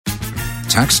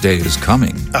Tax day is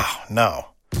coming. Oh, no.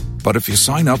 But if you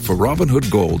sign up for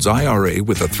Robinhood Gold's IRA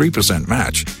with a 3%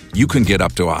 match, you can get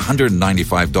up to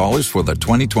 $195 for the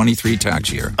 2023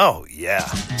 tax year. Oh, yeah.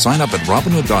 Sign up at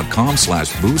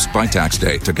Robinhood.com/boost by tax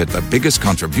day to get the biggest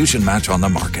contribution match on the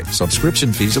market.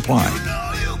 Subscription fees apply.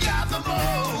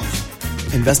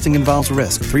 Investing involves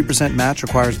risk. 3% match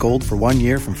requires gold for 1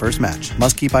 year from first match.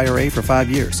 Must keep IRA for 5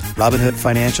 years. Robinhood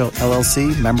Financial,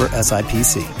 LLC, member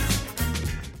SIPC.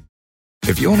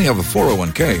 If you only have a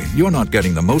 401k, you're not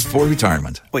getting the most for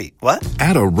retirement. Wait, what?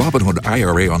 Add a Robinhood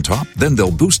IRA on top, then they'll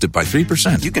boost it by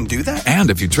 3%. You can do that? And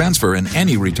if you transfer in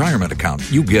any retirement account,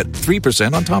 you get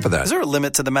 3% on top of that. Is there a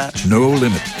limit to the match? No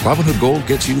limit. Robinhood Gold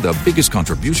gets you the biggest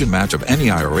contribution match of any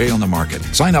IRA on the market.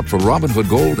 Sign up for Robinhood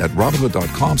Gold at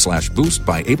Robinhood.com/boost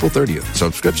by April 30th.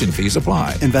 Subscription fees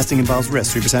apply. Investing involves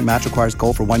risk. 3% match requires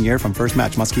gold for 1 year from first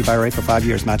match. Must keep IRA for 5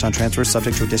 years. Match on transfers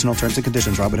subject to additional terms and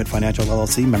conditions. Robinhood Financial,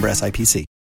 LLC, member SIPC.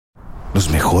 Los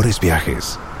mejores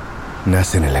viajes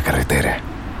nacen en la carretera,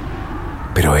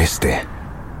 pero este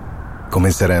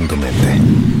comenzará en tu mente.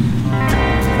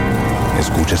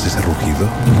 ¿Escuchas ese rugido?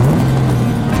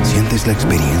 ¿Sientes la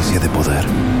experiencia de poder?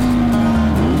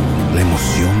 ¿La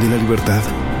emoción de la libertad?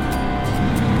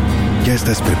 Ya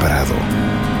estás preparado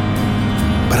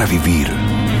para vivir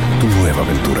tu nueva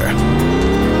aventura.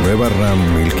 Nueva Ram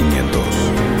 1500.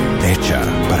 Hecha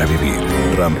para vivir.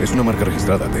 Ram es una marca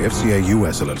registrada de FCI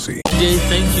US LLC.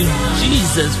 Thank you,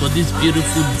 Jesus, for this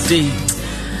beautiful day.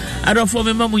 I don't for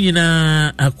me,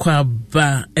 Mamuna,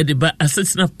 Aquaba, Ediba,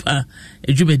 Assassinapa,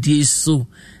 a Jumedi so,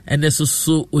 and there's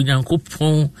so Unyanko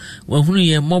Pon, when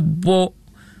we are more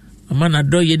a man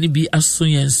adore any be as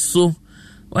soon as so.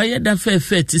 Why are that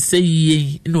fair to say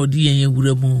ye, no dear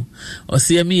Wuramo, or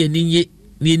see me and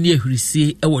near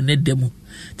Hurisi, I will net demo.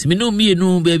 To me,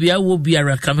 no, baby, I will be a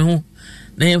racamo.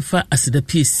 Na yemfa asida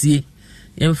piesie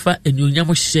yemfa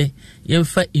enyonyamo hye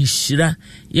yemfa inhyira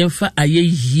yemfa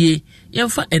ayehie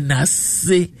yemfa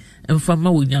enase emfa ma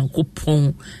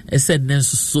wonyankopon ese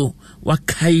nenso so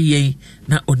wakayen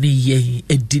na one yen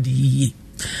edidi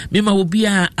mema obi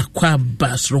a akwa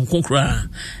ba soronkonkra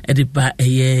ede ba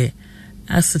eye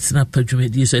asetina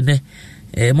padwumedi so ne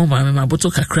mama me maboto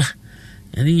kakra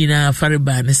ani nyina fare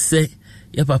ba ne se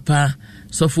ya papa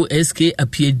Sofu SK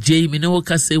apie J me no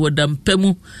ka say wadam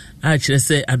pemu a kire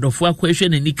say adofo akwahwe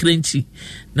na ni krenchi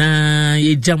na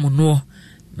ye jam no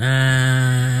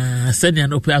na senia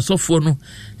no pe asofo no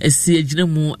esi agina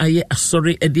mu aye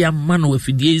asori ede amma no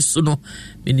afidie so no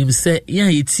menim se ya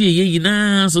yetie ye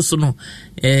yina so no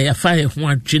afa ye ho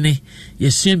adwene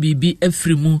ye sua bibi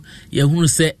afrimu ye hunu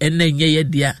se enne nye ye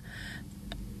dia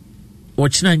wo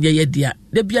kina nye ye dia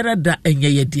de biara da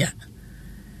enye ye dia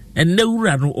enne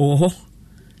wura no oho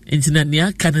intina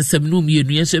nia kana semnu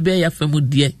mienu yeso be ya famu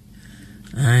die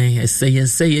ai ese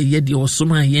ye de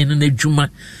osoma ye na adwuma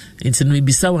intina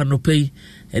ibisa wa no pay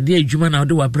e de adwuma na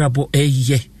de wabrabo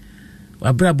eye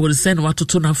wabrabo se na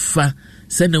watoto na fa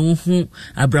se na hu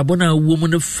abrabo na wo mu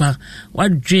ne fa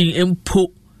wadwen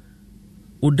empo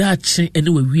odache ene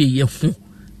wawie ye hu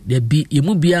de bi ye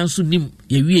mu bia nso nim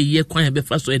ye wie ye kwan ye be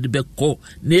fa so ye de be ko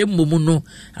na emom no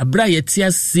abra ye ti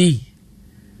ase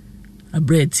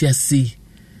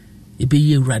ebe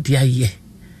ye urade aye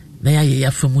na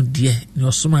ya famu die ni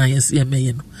osoma ayense ye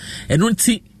meye no eno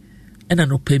nti ena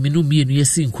no peminu mienu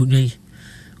yesi nkonwan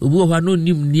obu ho no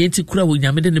nim ni enti kura wo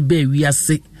nyamede ne ba wi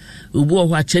ase obu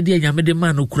ho achede nyamede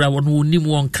ma no kura wo no nim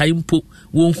won kai mpo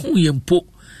wo hu ye mpo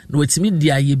na watimi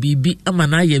dia ye bibi ama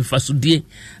na ye mfasodie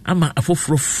ama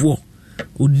afofrofo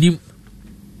onim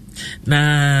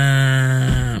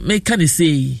na me kan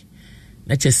say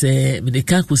na chese me de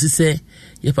kan ko sise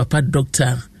ye papa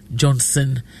Dr.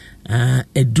 Johnson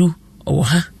edu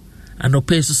oha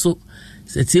anope so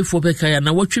setifo beka ya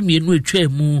na wotwe mienu etwa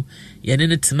mu ye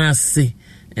ne tena ase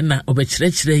na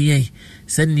obekirekire yen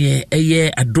sene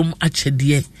eye adom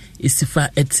achede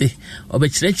esifa ete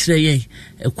obekirekire yen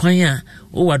ekwan a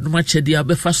o wadom achede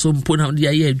abefa so mpo na de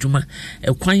aye adwuma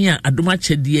ekwan a adom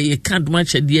achede ye kan adom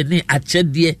achede ne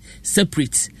achede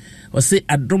separate o say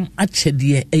adom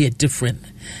achede eye different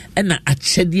na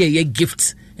achede ye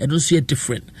gift and also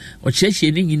different or church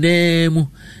ni nyina mu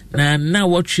na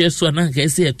watch so na ka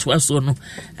say to aso no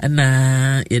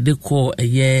na ye de call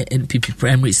eye NPP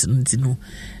primaries ntino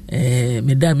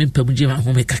medam mpamuje ma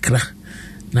ho me kakra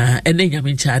na ene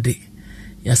nyame nchaade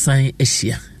ya san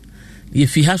ehia ye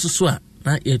fi ha so a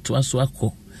na ye to aso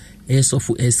akọ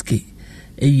sofu SK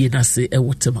eye na se e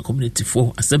Wotema community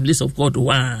for Assemblies of God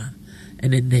wa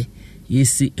ene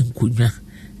yesi nkunya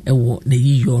ewo na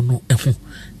yiyo no eho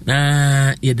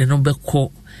na ye de no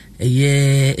beko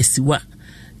eye esiwa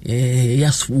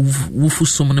Yes, wufu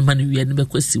som ne mane wi ne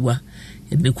bekwasiwa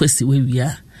ne kwasiwa wi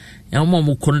a ya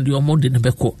mo kono de omo de ne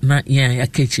beko na ya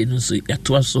kachi no so ya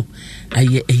to so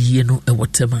aye ayie no e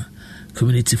wotema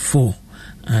community 4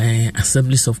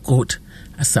 Assemblies of God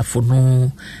asafo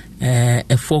no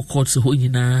e four courts ho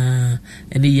nyina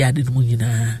ene yade no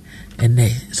nyina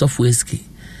ene sofo eski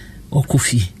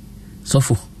okofi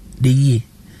sofo de yie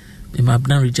me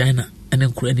mabna Regina ene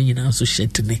nkura ne nyina so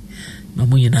shetene na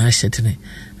mo nyina shetene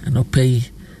no pay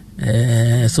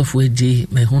sofo eje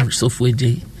me hon sofo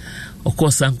eje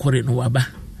okosa nkore no waba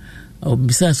o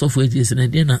bisa sofo eje se na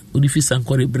de na odifi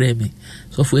sankore breme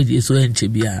sofo eje so enche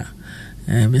bia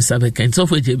me sabe kan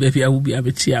sofo eje be bia wo bia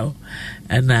be tia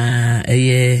na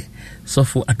eye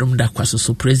sofo adom da kwaso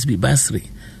so praise be basri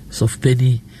sof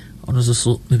penny ono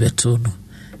so me beto no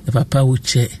e papa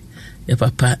uche e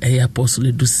papa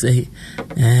apostle do say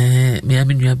me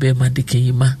aminu abe ma de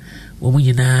kanyima wo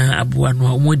nyina aboa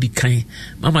no wo di kan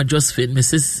mama Josephine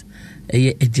Mrs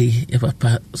eje e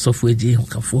papa sofo eje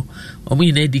hokafo wo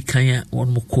nyina di kan a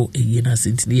won moko eyi na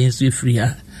sentini yenso efiri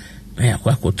a na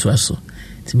yakwa koto aso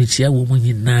timichia wo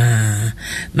nyina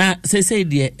na say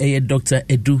de Dr.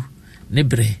 Edu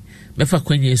Nebre mefa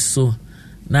kwenye so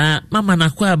na mama na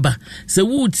kwa aba se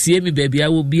wo tie mi baabi a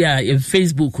wo bia ye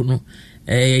Facebook no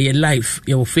ye live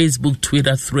your Facebook,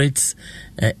 Twitter, Threads,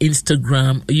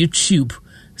 Instagram, YouTube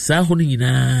sa ho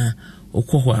nyina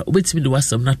okwoho obetimi de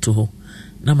wasam na to ho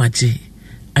na maje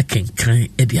akenkan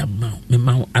e de amma me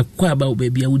ma akwa aba wo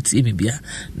baabi a wo tie mi bia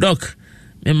doc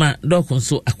me ma doc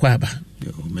nso akwa aba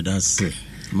yo me da se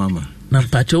mama na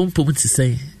mpacho mpom ti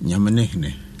say nyamene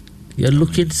hne. You're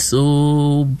looking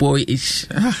so boyish.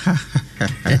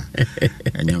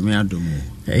 Nyame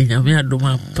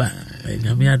adomo pa.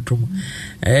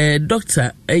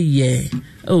 Doctor,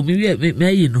 oh,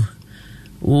 me know.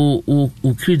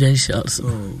 O credentials.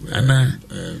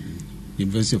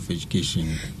 University of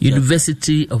Education.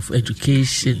 University of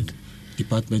Education.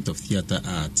 Department of Theatre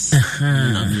Arts.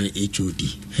 And I'm here HOD,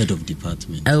 head of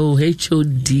department. Oh,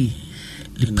 HOD,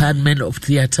 Department of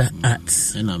Theatre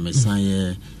Arts. And I'm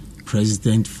a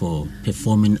President for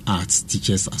Performing Arts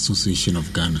Teachers Association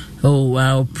of Ghana. Oh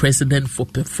wow, President for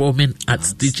Performing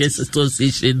Arts Teachers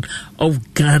Association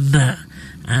of Ghana.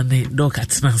 And Doc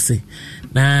Atnase.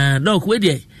 Na Doc, where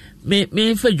dey?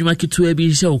 Me fa djuma kitu bi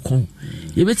nse okon.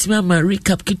 Ye betimi ma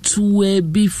recap kitu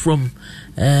bi from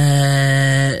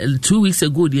 2 weeks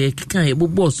ago dey kan ye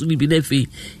boss ni bi na fe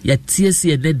ya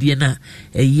tiese na de na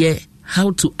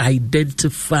how to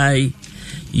identify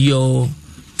your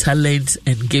talents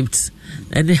and gifts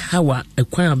and how a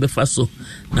kwan befa so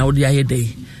na wo de aye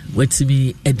dey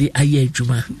watimi e de aye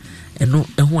adwuma eno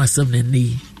ho asem na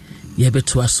nei ye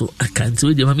beto aso akanti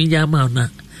we de mama nya ma na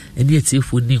eni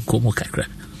etiefo ni nkomo kakra.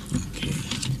 Okay,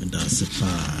 that's it.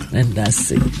 And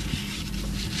that's it.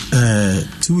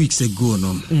 2 weeks ago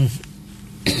no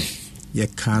you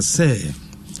can say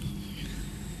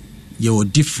your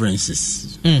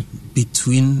differences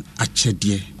between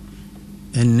achedie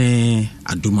ene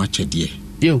adoma chedie.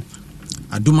 Yo.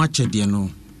 Adoma chedie no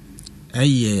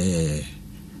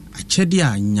achedie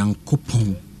a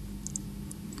Nyankopon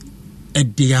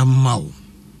ede amawo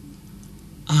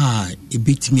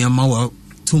ebetimi amawo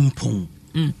tumpon.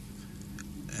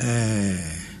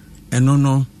 Eno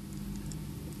no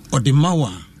ode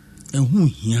mawa ehu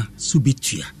hia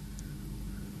subetua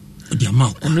ode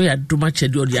amawo no ya adoma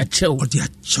chedie ode achew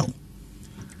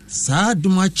sa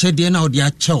adoma chedie na ode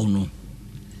achew no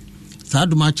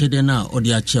Saduma chede na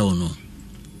odi achew no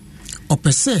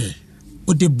opese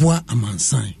odi boa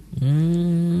amansan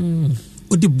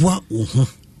odi boa oho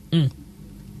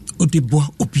odi boa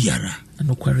obiara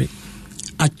anokware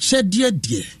achede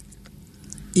de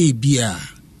ebia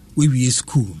we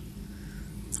school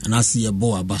anasi ye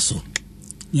boa baso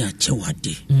ni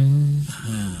achewade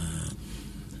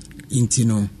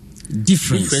intino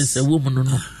difference a woman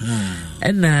no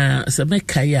and so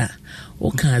mekaya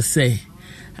o can say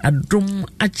adom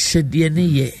achede ne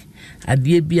ye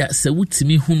ade bia se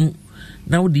wutimi hunu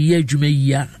na wo de ye adwuma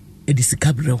yi a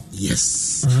edisika brew.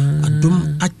 Yes.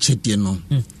 Adom achede no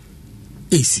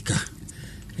esika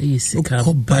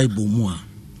ko Bible mu a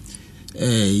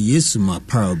Yesu ma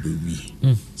parable wi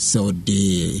so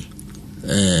de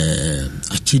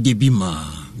achede bi ma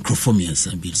graphomians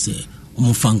and be say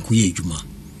omofanku ye adwuma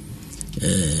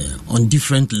on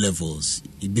different levels.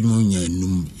 Ibinom nya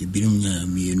enum, ibinom nya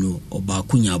mienu,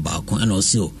 obaako nya baako, and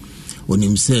also when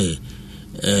him say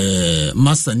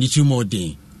master nichi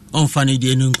modern on fane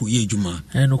de no nko ye adwuma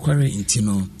no kware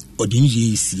intino odin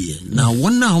ye sie na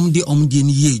wona hom de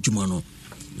ni ye adwuma no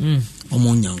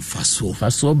omo nya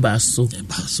faso baso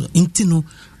intino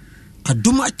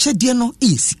adom akyɛdeɛ no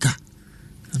sika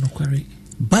anokware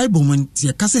Bible man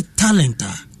tie ka say talent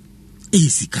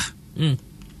sika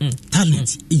talent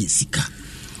sika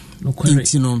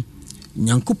nti no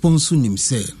Nyankopɔn so nim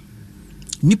sɛ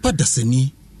nipa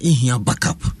dasani ehia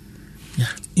backup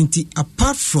nti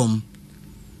apart from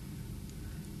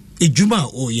ejuma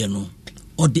oyɛ no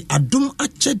ɔde adom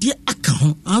akyɛdeɛ aka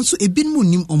ho anso ebinom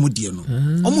nim ɔmodie no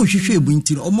ɔmo hwehwɛ ebu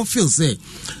nti ɔmo feel sɛ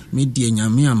me die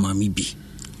nyame ama me bi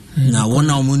na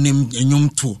wona ɔmo nim enyom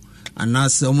to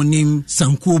anase ɔmo nim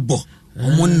sanko bɔ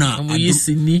ɔmo na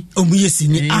ɔmo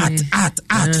yesini art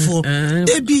for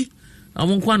ebi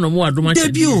ɔmo kwa no mo adom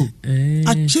akyɛdeɛ debi o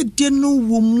akyɛdeɛ no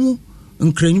wo mu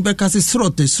nkranyi bɛka sɛ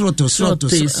slotte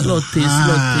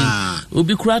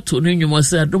obi kura to no nwom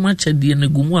sɛ adom akyɛdeɛ no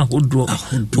gumu ahodoɔ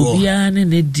obiara ne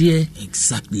ne deɛ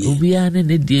exactly obiara ne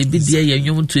ne deɛ bi deɛ yɛ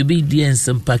nwom to ebi deɛ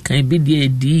nsɛmpakan bi deɛ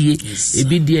diye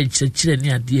ebi deɛ kyerɛkyerɛ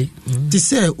ne adeɛ te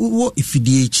sɛ wo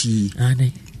ifidie chi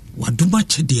ane wadom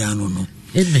akyɛdeɛ no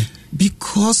ene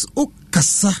because o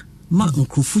kasa ma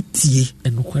nkrofo tie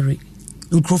enokware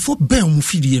nkrofo bɛn mu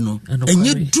fidie no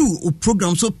enye do o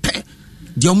program so pɛ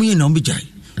deɛ ɔmo yɛ na ɔmo gyae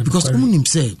because ɔmo nim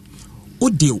sɛ o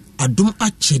de adom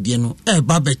akyɛdeɛ no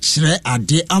ɛba bɛkyerɛ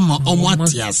ade ama ɔmo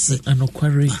ate ase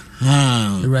anokware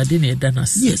awurade ne ɛda na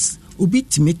se yes obi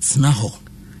timi tena hɔ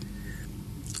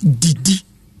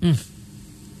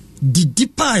didi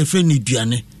pa efre ne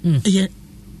duane ɛyɛ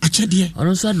akyɛdeɛ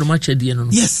ɔno nso adom akyɛdeɛ no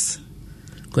yes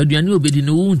kwa duane obedi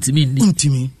no wo ntimi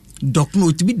dɔk no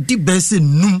otimi di bɛsɛ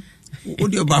num o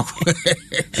de ba ko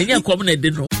ɛnyɛ kɔm na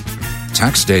de no.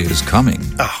 Tax day is coming.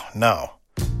 Oh, no.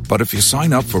 But if you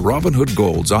sign up for Robinhood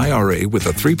Gold's IRA with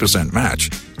a 3% match,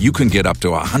 you can get up to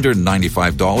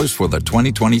 $195 for the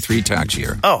 2023 tax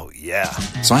year. Oh, yeah.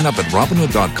 Sign up at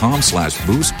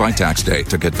Robinhood.com/boost by tax day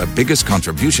to get the biggest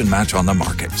contribution match on the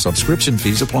market. Subscription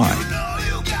fees apply.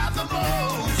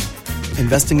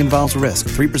 Investing involves risk.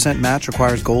 3% match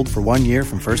requires gold for 1 year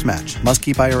from first match. Must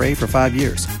keep IRA for 5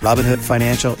 years. Robinhood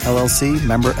Financial, LLC,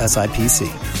 member SIPC.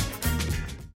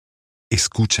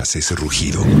 Escuchas ese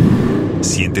rugido.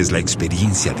 Sientes la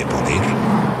experiencia de poder,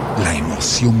 la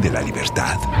emoción de la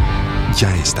libertad.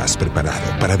 Ya estás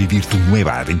preparado para vivir tu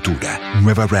nueva aventura.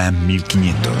 Nueva Ram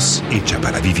 1500, hecha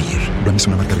para vivir. Ram es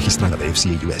una marca registrada de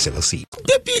FCA US LLC.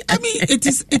 I mean, it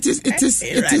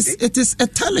is a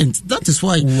talent. That is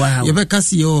why you better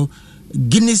see your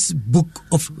Guinness Book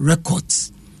of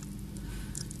Records.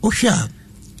 Osha,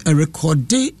 a record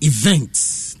day event.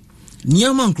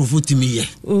 Niyaman krofotimi ye.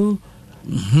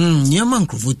 Niyaman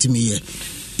krofotimi ye.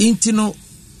 Intino.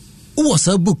 Was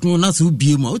a book no na so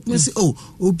bie ma otime say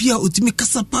obia otime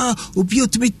kasapa obia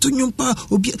otime tonyompa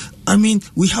obia I mean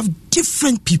we have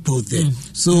different people there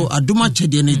so adoma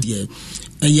chede ne de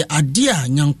eye ade a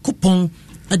nyankopon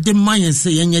ade mayen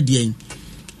say yenye de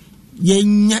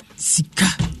yenya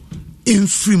sika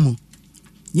emfrimu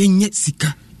yenye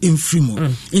sika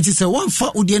emfrimu it is a one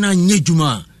fa ode na nya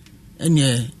dwuma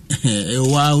ene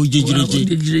wa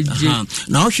ojejireje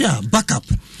na ohwe backup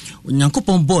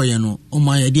nyankopon boy no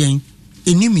omayeden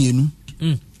enimienu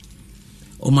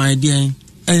omayeden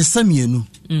ensamienu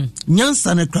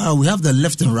nyansa na kra we have the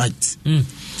left and right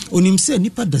onim se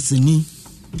nipa dasani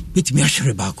betimi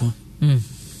ahwere baako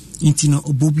intino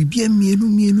obobibia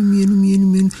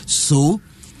mienu so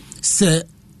se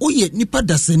oye nipa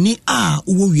dasani a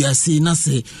wo wiase na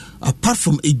se apart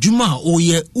from ejuma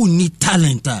oye uni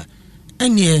talent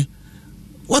ene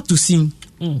what to sing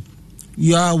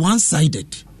you are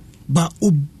one-sided. But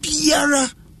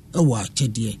obiara awa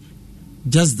chedie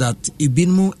just that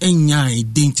ebinmu enya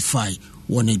identify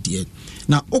one idea.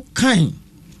 Now okain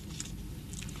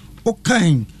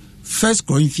 1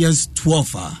 Corinthians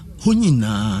 12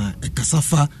 honina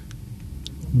ekasafa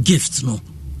gift no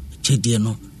chedie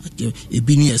no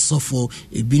ebinu esofo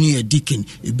ebinu e deacon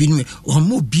ebinu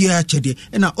omo bia chedie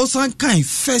and also kind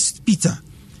 1 Peter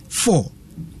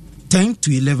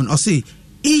 4:10-11 or say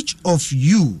each of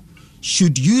you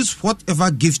should use whatever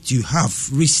gift you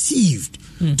have received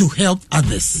to help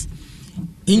others.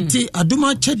 Inti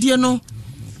aduma chedie no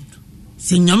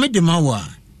se nyame de mawa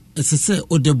esese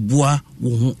odeboa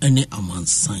wo ho ene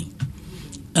amansan.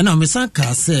 Ena mesan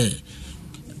ka se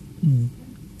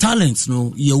talents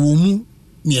no ye wo mu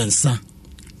miensa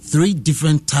 3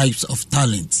 different types of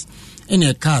talents.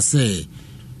 Ene ka se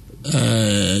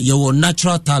your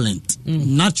natural talent.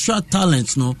 Natural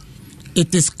talents no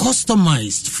it is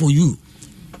customized for you.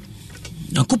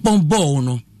 Na coupon ball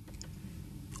no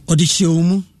audition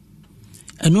mu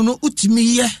eno no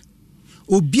utimi ye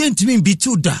obi antimi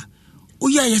bitu da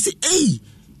oya ye say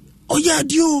oya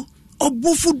dio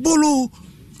obo football o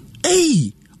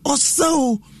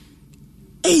oso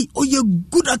hey, oh, you're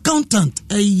good accountant.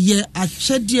 Yeah,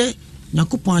 achedie,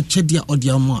 nyankopon achedie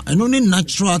odiama. And only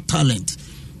natural talent.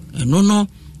 And no,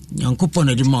 nyankopon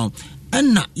edima.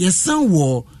 And na yesan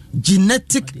wo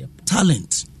genetic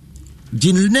talent.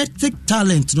 Genetic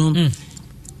talent, no.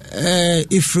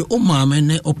 If o mama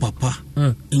ne o papa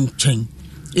in chen,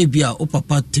 ebia o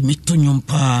papa timito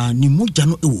nyompa ni moja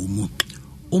no ewo mu.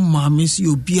 O mama si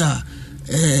obia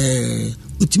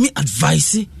utimi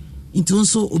advice into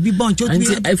also obi bancho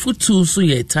I put two so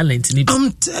your talent need.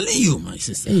 I'm telling you, my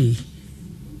sister. Hey.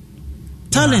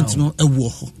 Talent no ewo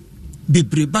ho.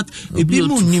 Bebre but ebi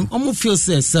mu nim omo feel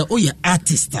say oh you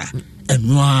artist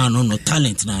no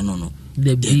talent na no.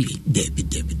 Debbie.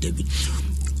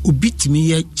 Obit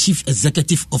me chief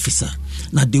executive officer.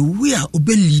 Now the way obe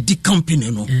lead the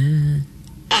company no.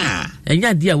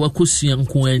 Enya dia wakosua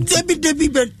nko enti. Debbie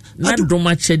na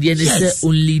doma chede ne say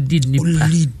only did nipa.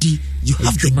 Only did. You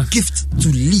have the gift to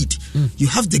lead. You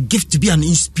have the gift to be an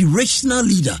inspirational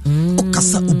leader.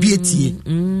 Okasa obietie.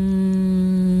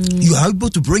 You are able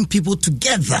to bring people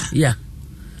together. Yeah.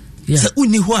 So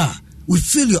unihwa, we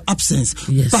feel your absence.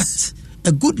 Yes. But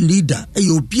a good leader,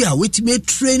 obi a wait me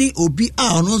training obi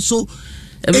and also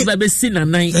everybody seen a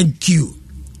night. Thank you.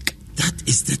 That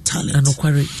is the talent.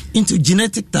 Into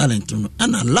genetic talent. And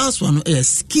the last one is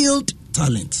skilled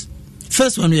talent.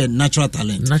 First one is natural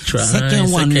talent.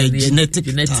 Second one is genetic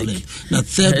talent. The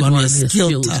third one is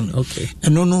skilled talent. Okay.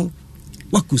 And no,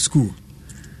 waku school,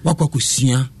 waku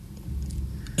siya.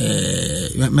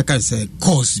 Make I say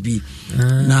course be.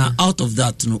 Now out of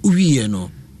that, no, we no,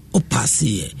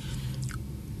 opasi.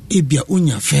 Ebia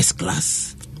unya first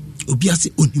class. Obia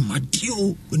say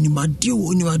onimadio.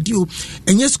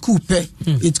 Enye school pe,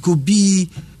 it could be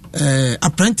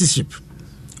apprenticeship.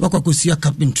 Wakwakusia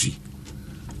carpentry.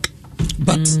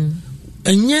 But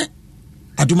enye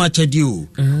aduma chedio.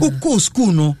 Oko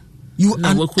school no, you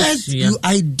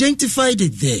identified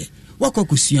it there.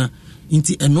 Wakwakusia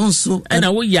inti enonso. And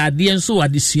awo yadi enso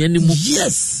adisua ni mu.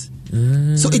 Yes.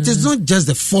 So it is not just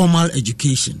the formal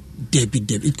education. Debbie.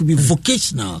 It could be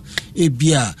vocational.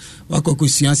 Ebia wakoko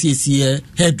siansi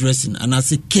hairdressing and I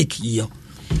say cake here.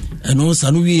 And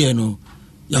also we no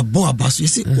ya bo abaso. You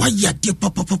say why ya de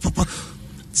papa.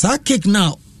 Sa cake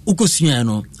now ukosian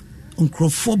no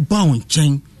nkrofo ba on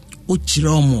chen o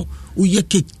chira omo o ye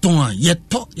cake ton ye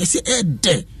to. You say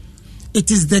de.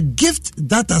 It is the gift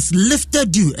that has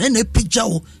lifted you. And a picture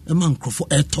o man nkrofo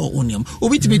eto oniam.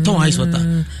 Obi to be ton ice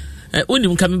water.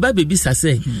 Onim kameba baby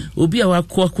say obi a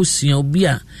wakọ akosua obi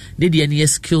a ne de ne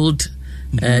skilled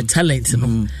talent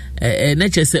no na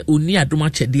che say oni adoma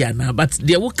chede ana but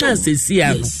de wo kan sesi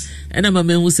a no ena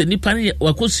mama hu se nipa ne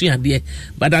wakosua de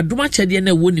but adoma chede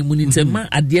na woni mu ni ntema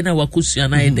ade na wakosua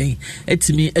na eden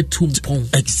etimi etumpon.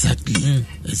 Exactly.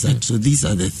 So these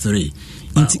are the three.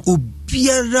 Nti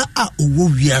obiara a owo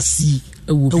wiasi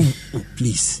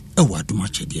please adoma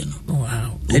chede no.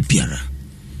 Wow. Obiara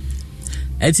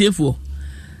Etiefo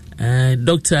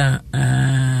Dr.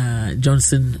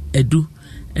 Johnson Edu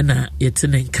na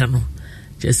yetene nka no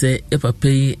chese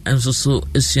epapei ansoso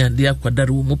esuande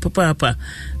akwadare wo papa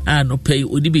no pay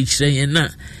odi be kire na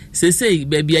sesei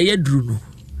baby ayedru no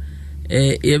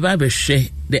e ba be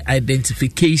hwe the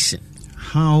identification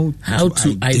how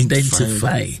to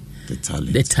identify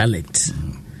the talent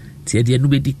tie de no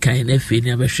be di kan na fe ni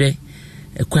abehwe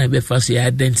ekwan be fa so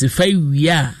identify we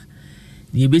are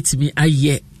ni betimi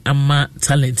aye ama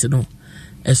talent no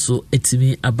eso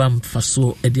etimi abam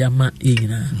faso edi ama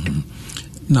yina.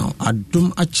 Now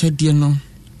adom achedie no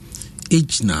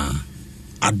age na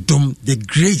adom the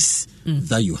grace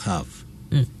that you have.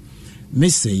 Me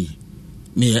say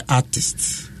me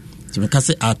artist. So me can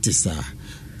say artist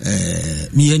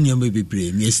me any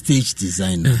bebre me stage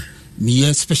designer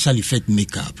me special effect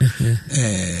makeup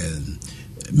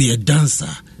me a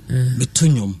dancer me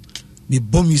tunyom me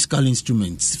bomb musical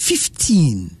instruments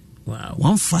 15. Wow.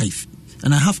 15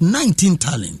 and I have 19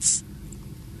 talents.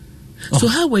 So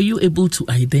how were you able to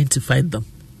identify them?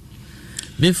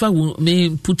 May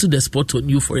put to the spot on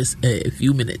you for a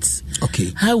few minutes.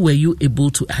 Okay. How were you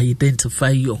able to identify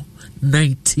your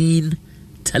 19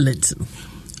 talents?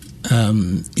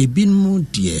 Some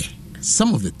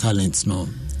of the talents no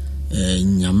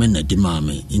nyamena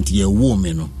demame into your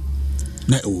woman no.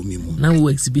 Now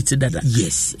we exhibited that.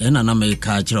 Yes, and an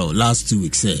American last 2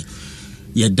 weeks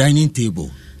your dining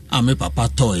table. I'm a papa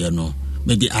toy, me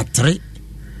the atre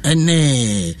and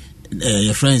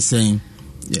your friend saying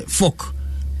fork.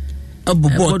 A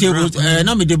board table,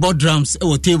 na me the board drums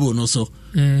or table no so.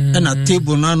 And a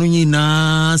table na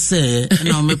say and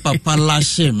I'm a papa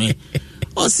lash me.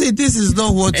 Or say this is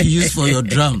not what you use for your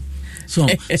drum. So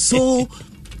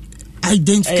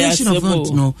identification of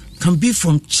it, no, can be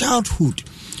from childhood.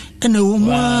 And a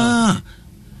woman,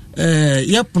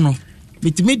 yep, no,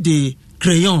 with me the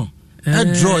crayon,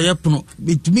 draw, yep, no,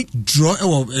 with me draw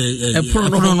a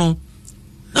prono.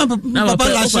 No,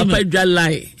 Papa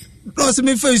lie. Lost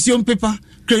me face your paper.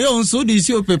 Crayon, so this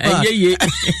your paper.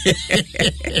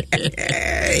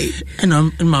 And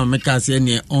I'm Mamma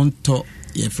Cassia on top.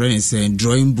 Your friend is saying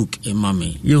drawing book, a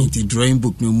mammy. It's drawing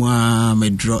book, no more, me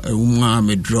draw,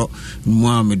 me draw.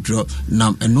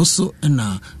 Now, and also,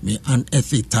 me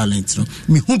unearthly talent.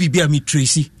 Me who be me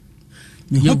Tracy.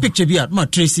 Me who picture be at my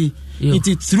Tracy. It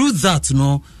is through that,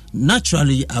 no,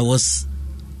 naturally, I was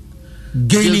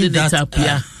gaining that up,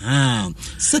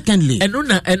 secondly, and on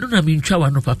mean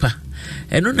chawano papa,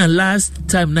 and on the last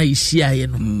time na ishia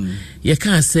you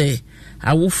can't say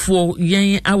I will for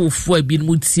bin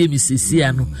mutie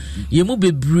misisia no ye mu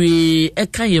bebre e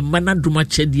kan ye mana duma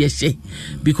chede she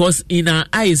because in our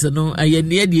eyes no aye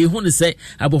ne de hu ne say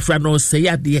abofra no say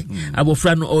ade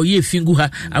abofra no oye fingu ha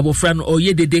abofra no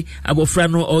oye dede abofra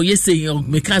no oye say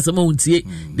make us ma untie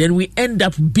then we end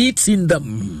up beating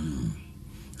them.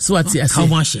 So what you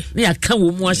say? Ne aka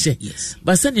wo mu ahye.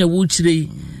 But say ne wo chire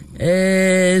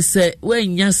say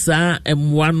when nya sa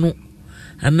emwa no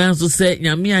ananso say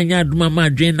nyame anya aduma ma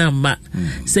adwen na ma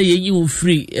say yenyi wo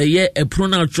free ye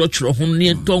epronal church ho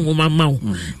ne tonwo mama wo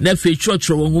na fe church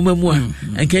wo ngoma mu a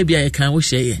enka bia ye kan wo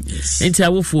hye enti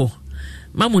awofo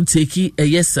mamu take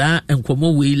yesa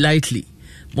enkomo we lightly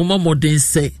mama modern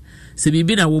say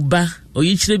bibi na wo ba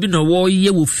oyi kire bi na wo ye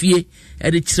wo fie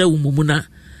e de kire wo mumu na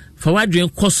fa wadwen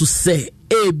koso say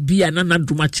bia na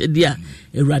naduma chede a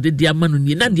ewrade dia manu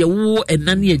ni na de wo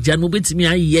enane agya no betimi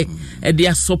aye e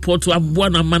de support aboa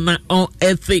na mana on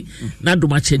earth na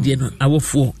duma chede no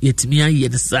awofo yetimi aye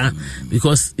ne sa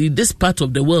because in this part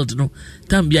of the world no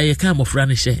tambia ye kam ofra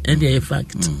ne hye and ye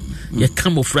fact ye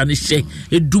kam ofra ne hye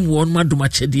edum won maduma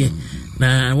chede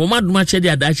na wo maduma chede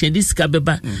ada che dis ka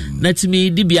beba na timi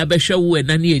di bia behwe wo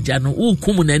enane agya no wo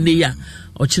kum na ne ya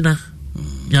ochina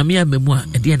nyame amemu a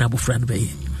e de na abofra no be.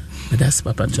 That's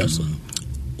Papa Johnson.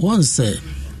 Once a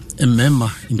member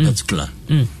in particular,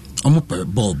 I'm a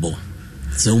ball.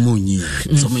 So, some of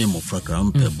my fracker,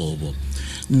 I'm a ball.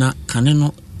 Na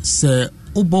caneno say,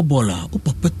 oh, Bobola, oh,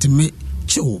 Papa to me,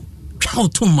 chow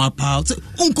to my pals,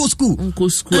 Uncle School.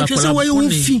 I say, why you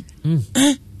fee?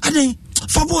 I think,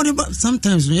 for body, but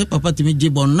sometimes when Papa to me,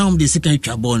 Jibon, now the second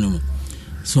chabon.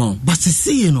 So, but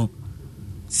see, you know,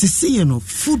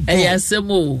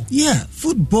 football. Yeah,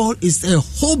 football is a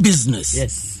whole business.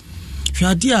 Yes.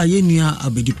 Shadia yenia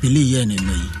abedi pele yene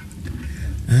me.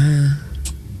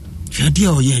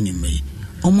 Shadia yene me.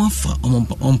 Omafa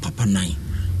on papa nine.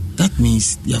 That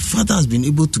means your father has been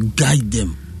able to guide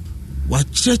them.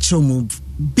 What church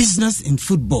business in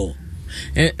football?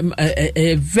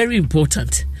 Very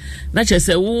important. Not just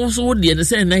say also the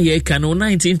say na here can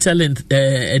 19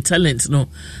 talent no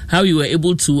how you were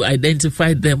able to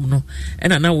identify them no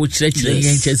and now we church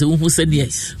who said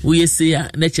yes we say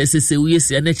na chese we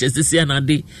say na chese na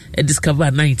dey discover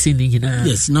 19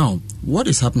 yes. Now what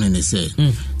is happening is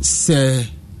say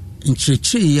in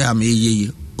church you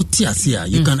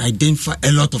can identify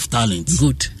a lot of talent.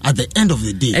 Good. At the end of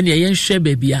the day and you share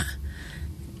baby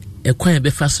a quite be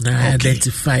fast to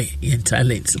identify your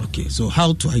talent. Okay, so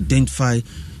how to identify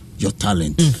your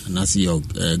talent and that's your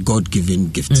God-given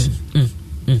gift.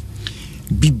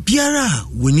 Bibiara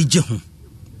weni jehu.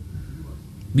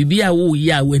 Bibia wo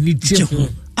ya weni jehu.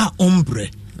 A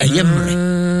ombre, a yemre,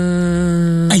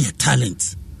 a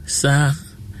talent. Sir,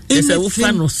 it's a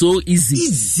fan so easy.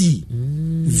 Easy,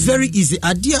 very easy.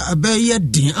 Adia abaya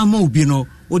din ama ubino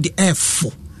o the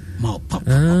F4. Know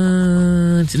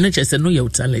your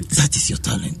talent. That is your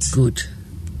talent. Good.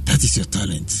 That is your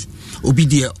talent.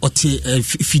 Obidia ote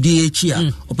fidie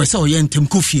chia opesa oyentem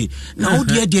kofi na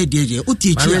odie de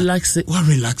otie chia relax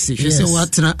you say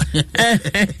what na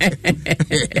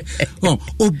oh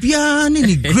obia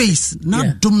ni grace na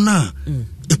dom na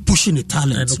e pushing the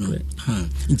talent no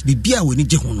it be bia we ni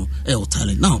je ho no e o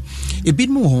talent now e bit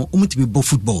mo ho omuti be bo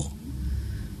football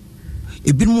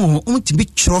e bit mo ho omuti be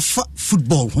trofa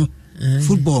football ho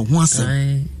football ho asa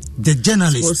the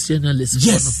journalist sports journalist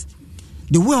yes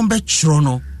the way on be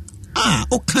chrono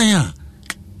okay.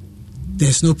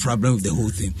 There's no problem with the whole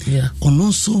thing. Yeah.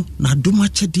 Also, na duma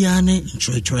chediane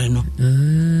nchwe no.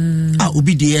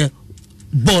 Obi de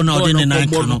born out in the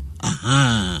night no.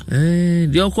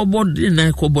 The okobod in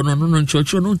na kobono no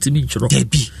nchwe no ntimi nchro.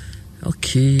 Debi.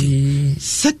 Okay.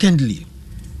 Secondly,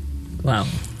 wow.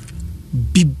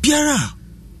 Bibiara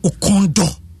okondo.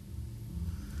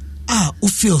 O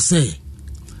feel say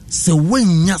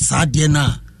wenya sa de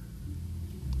na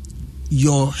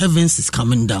your heavens is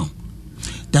coming down.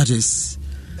 That is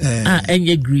and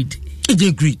your greed.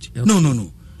 Greed. Okay.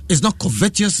 No. It's not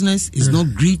covetousness, it's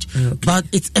not greed, but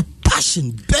it's a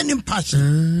passion, burning passion.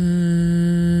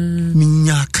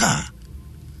 Minya car,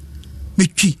 me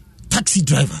taxi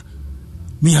driver,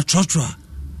 minya trotra,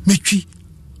 me.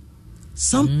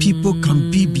 Some people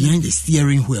can be behind the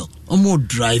steering wheel, or more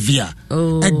driver.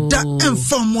 And that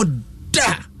for more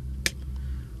da.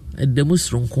 And the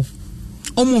musronko.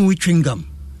 Omo we chewing gum.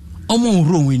 Omo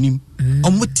wrong with him.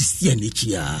 Omo tisia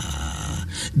nichia.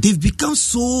 They've become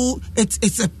so.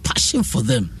 It's a passion for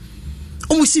them.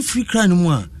 Omo see free cry no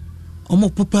more. Omo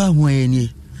papa when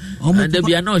and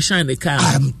they are not shine the car.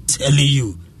 I'm telling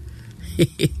you,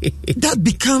 that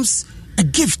becomes a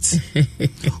gift.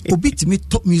 Obi to me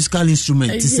top musical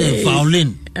instrument to say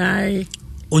violin. Aye.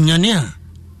 Onyania,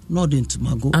 not into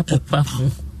mago.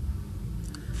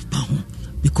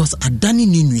 Because adani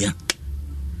ninuya.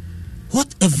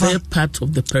 Whatever they're part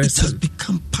of the person, it has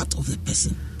become part of the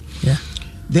person. Yeah.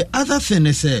 The other thing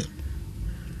is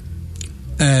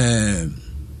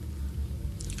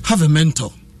have a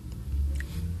mentor.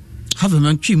 Have a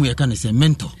mentor. I can say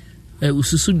mentor.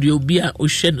 Ususu di obi a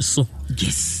ohwe so.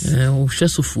 Yes. Ohwe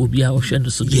so fo obi a ohwe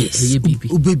so. Yes.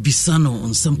 Obebi sano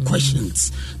on some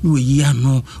questions. No ya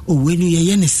no. O when you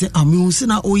ye ne say amu se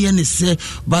na o ye ne say,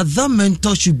 but that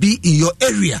mentor should be in your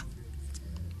area.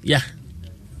 Yeah.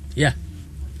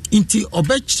 Inti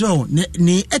obechro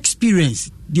ne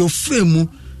experience the ofemu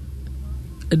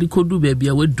edikodu baby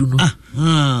a wedu no.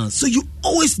 So you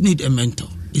always need a mentor.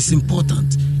 It's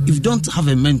important. If you don't have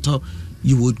a mentor,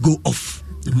 you would go off.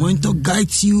 The mentor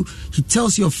guides you. He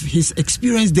tells you of his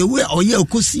experience, the way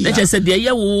okosi. Let's say the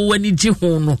year when you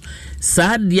jihono,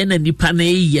 sad yen and nipa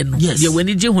yen. Yes. When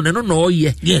you jihono no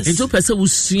ye. Yes. And so person will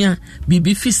see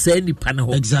bibi fi say nipa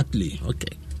ho. Exactly.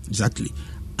 Okay. Exactly.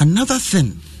 Another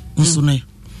thing, Unsune,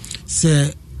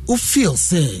 say, who feel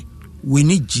say we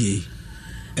need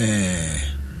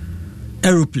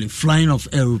aeroplane, flying of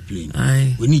aeroplane.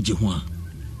 Aye. We need one.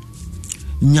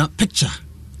 Nya picture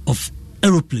of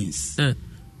aeroplanes.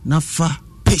 Nafa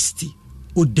pasty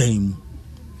odem.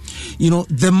 You know,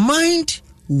 the mind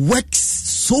works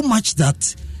so much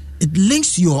that it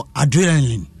links your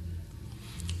adrenaline.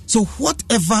 So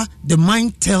whatever the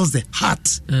mind tells the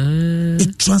heart,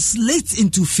 it translates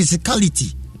into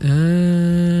physicality.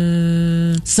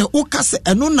 So okase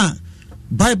enona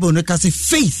Bible ne kase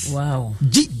faith. Wow.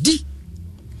 Di.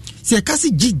 Se kase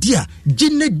dia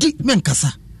jine di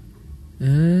menkasa.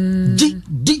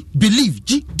 Di believe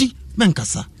di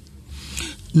menkasa.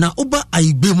 Na oba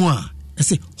aibemu a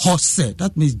say horse,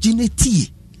 that means jine tie.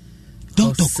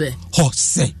 Don't talk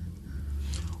horse.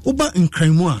 Oba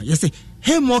nkraimu a say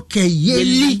hemoke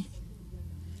yeli.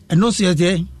 And also you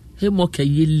say hemoke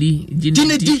yeli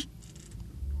jine di.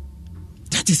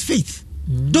 That is faith.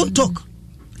 Don't talk.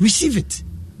 Receive it.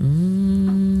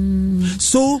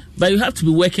 So, but you have to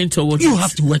be working towards it. You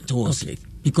have to work towards it.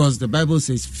 Because the Bible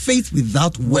says faith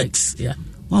without works. Yeah.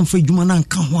 One for you man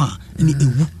can wa any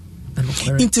ewu.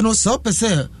 Intino so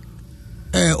pese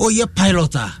ye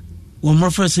pilota one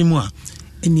more first more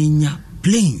any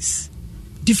planes,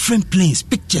 different planes,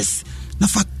 pictures na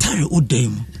fatare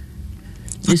odem.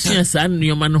 And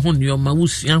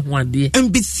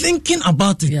be thinking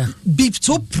about it. Yeah. Be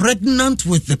so pregnant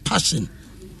with the passion.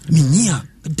 Minia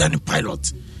than a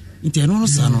pilot.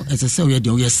 As I say,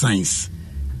 we are science.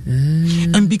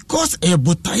 And because a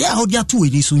botaya how they are two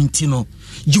it is so intino,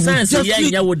 you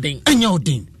will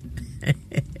definitely.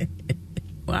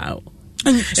 Wow.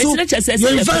 And so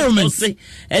your environment.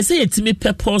 I say it to me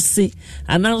purpose,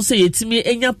 and now say it to me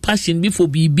any passion before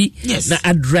BB. Yes. Now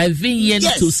a driving yen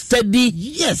to study.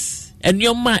 Yes. And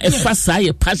your man a fast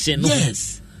higher passion.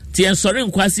 Yes. Tian sorry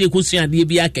kwasi ekusia de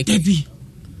bia keke.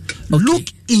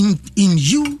 Look in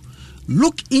you,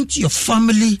 look into your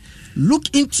family,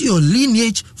 look into your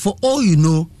lineage. For all you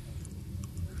know,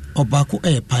 Obako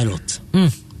a pilot.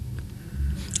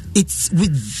 It's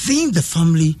within the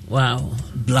family. Wow.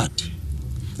 Blood.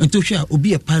 And to share,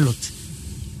 be a pilot.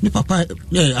 Ne papa,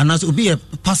 and as be a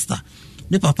pastor.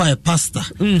 Ne papa a pastor.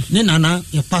 Ne nana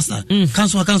a pastor.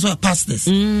 Council pastors.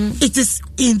 It is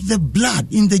in the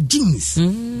blood, in the genes.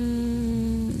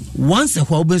 Once a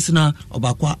whole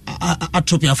Obako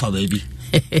atropia for baby.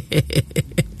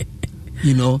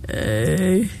 You know,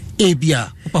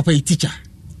 Abia, papa a teacher.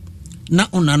 Now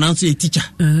on announce a teacher.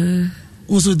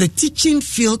 Also, the teaching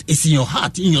field is in your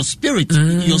heart, in your spirit,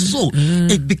 in your soul.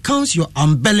 It becomes your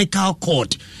umbilical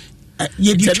cord.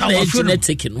 It's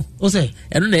genetic, you know. What's that?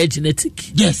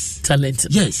 Genetic. Yes. Talent.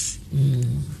 Yes.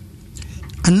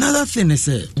 Another thing is,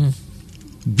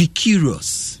 be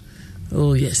curious.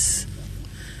 Oh, yes.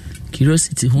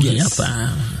 Curiosity. Yes.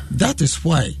 That is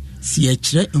why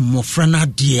CHR Mofrana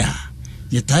Dia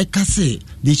Yetaika say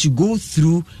they should go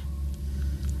through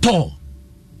tour,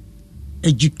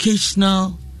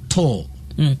 educational tour.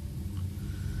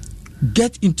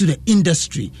 Get into the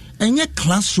industry and your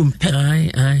classroom pet.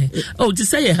 Oh, to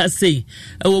say has say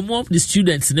I will more of the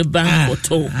students in the bank for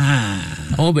tour.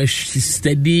 Oh, but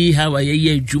steady how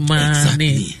I Juma.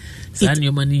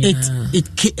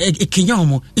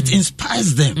 It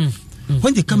inspires them.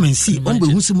 When they come and see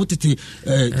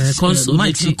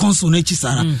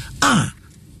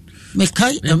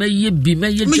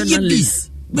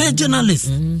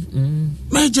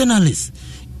journalist.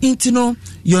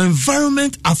 Your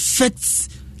environment affects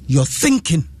your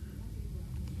thinking.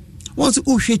 Once you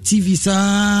watch TV,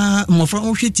 my friend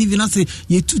watch TV and say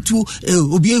you tutu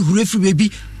obi ehurefri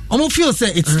baby. I'm feel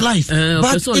say it's life,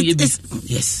 but it's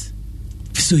yes.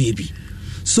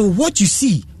 So what you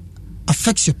see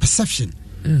affects your perception,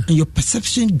 and your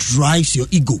perception drives your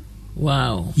ego.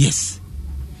 Wow. Yes.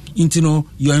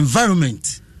 Your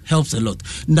environment helps a lot.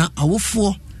 Now our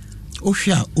four.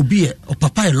 Obi or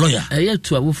papa a lawyer. I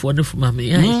to a for the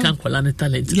mommy. I can't call any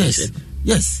talent.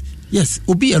 Yes.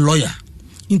 Obi a lawyer.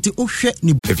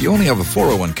 If you only have a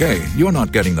 401k, you're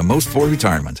not getting the most for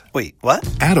retirement. Wait, what?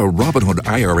 Add a Robinhood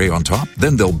IRA on top,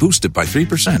 then they'll boost it by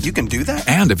 3%. You can do that?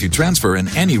 And if you transfer in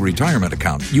any retirement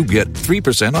account, you get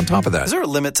 3% on top of that. Is there a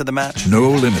limit to the match? No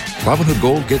limit. Robinhood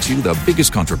Gold gets you the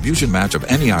biggest contribution match of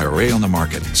any IRA on the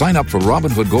market. Sign up for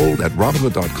Robinhood Gold at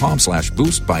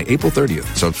Robinhood.com/boost by April 30th.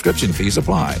 Subscription fees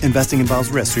apply. Investing involves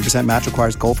risk. 3% match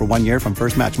requires gold for 1 year from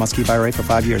first match. Must keep IRA for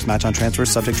 5 years. Match on transfers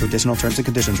subject to additional terms and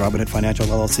conditions. Robinhood Financial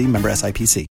LLC, member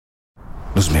SIPC.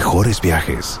 Los mejores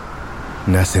viajes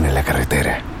nacen en la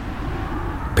carretera,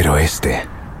 pero este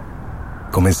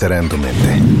comenzará en tu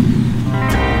mente.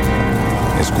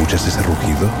 ¿Escuchas ese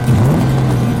rugido?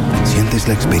 ¿Sientes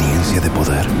la experiencia de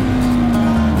poder?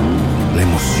 ¿La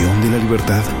emoción de la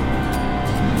libertad?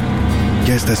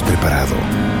 Ya estás preparado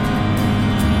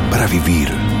para vivir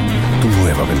tu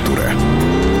nueva aventura.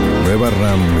 Nueva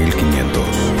Ram 1500.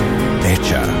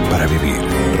 Hecha para vivir.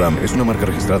 Ram es una marca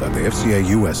registrada de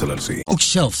FCI US LLC.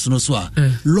 Bookshelves, no so.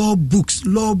 Law books,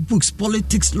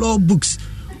 politics, law books.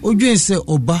 Oju say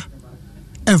oba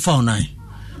enfa nine.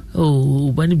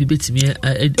 Oh, when be bet me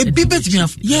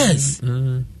yes.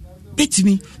 Bet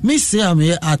me say I'm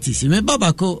an artist. Me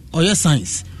babako or your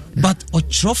science. But or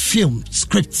through film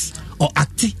scripts or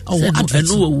acting or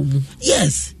adverts.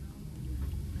 Yes.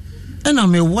 And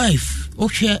I'm a wife.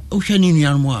 Okay ni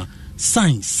nuanmo.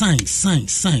 Science.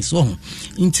 Oh,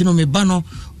 into me bano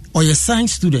or a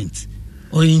science student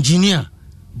or engineer,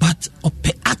 but or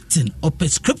acting or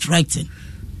script writing.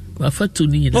 Or both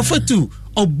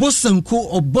senko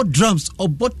or both drums or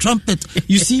both trumpet.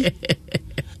 You see.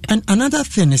 And another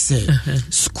thing is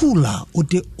school or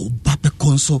the obape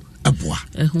console abwa.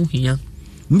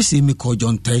 Missy me call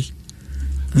John Tay.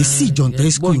 We see John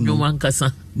Tay school in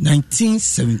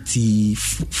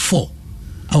 1974.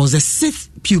 I was a 6th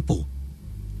pupil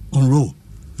on row.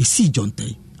 You see John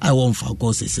Tay. I won't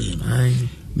forget to say,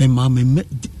 my mom,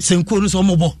 Senko is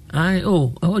omobo.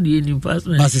 Oh, how do you pass?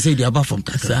 As I say, the above from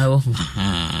Kasa.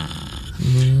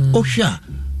 Oh, sure.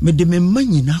 Me de me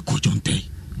money na ko John Tay.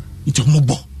 It's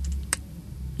omobo.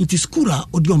 It is cooler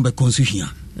or the umbe consumption.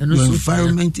 Your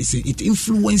environment it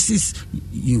influences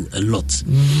you a lot.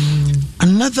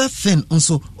 Another thing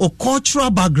also,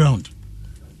 cultural background.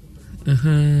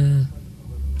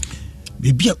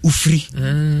 Baby ufri.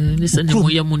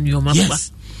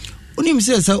 Yes. Onim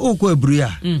says ko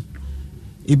ebruya.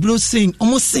 Ebro sing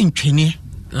almost sing twene.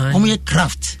 Omo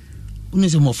craft. Onim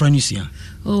say mo franusia.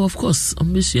 Oh, of course,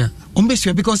 Ombesia,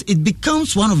 because it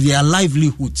becomes one of their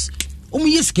livelihoods. Omo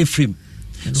yeske frame.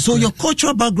 So your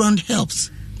cultural background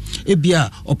helps.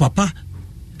 Ebia or papa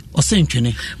or saying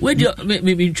twene. Where do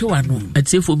me no? I'd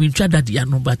say for me that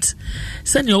no, but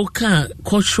send your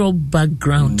cultural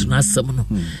background na some.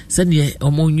 Send ye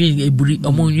omonye eburi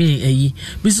omonye eyi.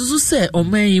 Bisusu say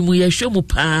omen mu ye show mu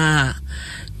pa.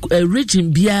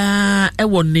 Region bia e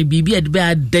won ne bibia de be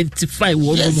identify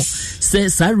wo mo. Say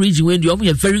sa region when you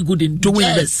are very good in doing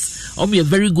this. You're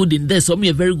very good in this.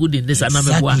 You're very good in this.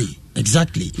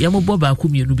 Exactly. Yamo boba ku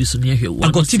mienu bi so ne hwe wo.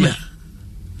 Agotime.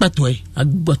 Patwe.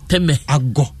 Agotime.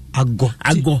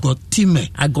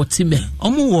 Agotime.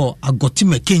 Omo wo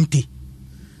agotime kente.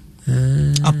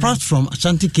 Apart from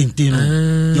Ashanti kente no,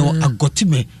 your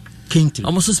agotime kente.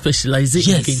 Almost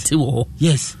specialization kente wo.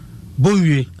 Yes.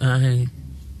 Bonwe.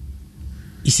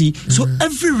 You see, so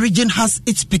every region has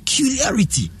its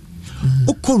peculiarity.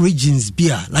 Oko regions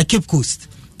beer like Cape Coast.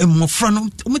 And Mofrano,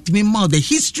 the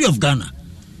history of Ghana.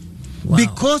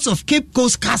 because of Cape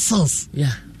Coast castles.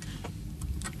 Yeah.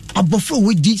 Before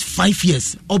we did 5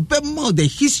 years, or more the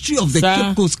history of the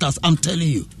Cape Coast castles, I'm telling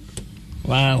you.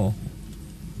 Wow.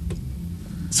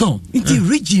 So, in the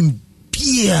region,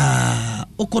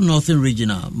 Oko Northern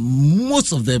region,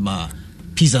 most of them are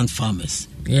peasant farmers.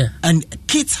 Yeah. And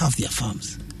kids have their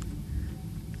farms.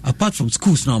 Apart from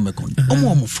schools now,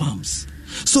 almost farms.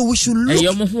 So we should look.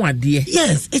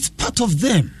 Yes, it's part of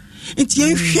them.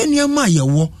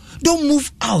 Don't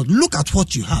move out. Look at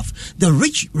what you have. The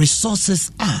rich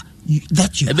resources are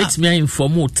that you have. It makes me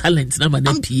inform talent. I'm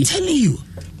telling you.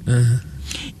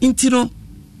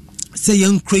 Say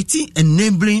you're creating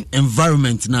enabling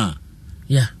environment now.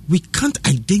 Yeah. We can't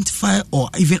identify or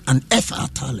even unearth our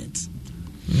talents.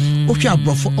 Okay, I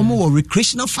brought for almost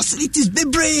recreational facilities.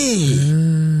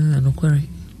 No query.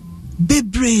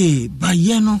 Bebre,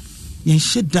 Bayano, yen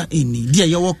shed that in dear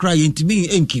your cry into me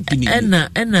and keeping Enna.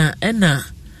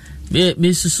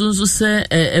 Mrs. Suzu say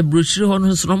a brochure on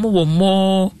whose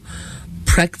more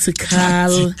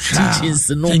practical teachings.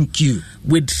 No, thank you.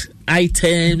 With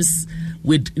items,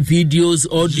 with videos,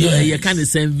 audio, you kind of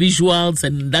say visuals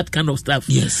and that kind of stuff.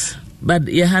 Yes. But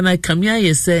Yahana Kamia,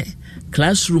 you say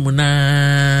classroom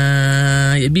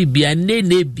na bia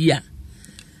ne bia.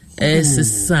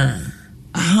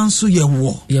 So ye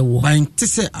war. By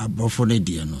intese abrofone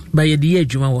dia no. By ye di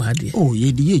ejuma wo hade. Oh,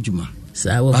 ye di ejuma.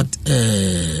 But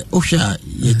Osha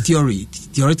ye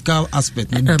theoretical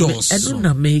aspect and doors. I don't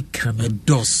know make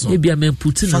doors. Maybe I mean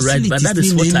putting it right, but that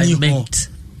is what I meant.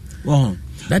 Wow.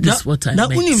 That is what I meant.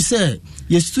 Now when you say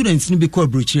your students need be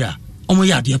called bridge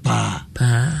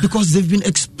because they've been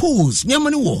exposed.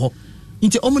 Nyamani wo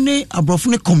into omne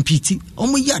abrofone compete.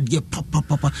 Omo yade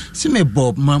papa. See me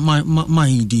Bob my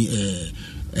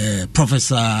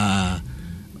Professor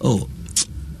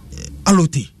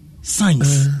Alote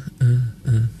science.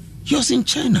 He was in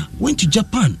China, went to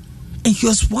Japan, and he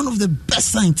was one of the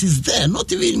best scientists there,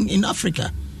 not even in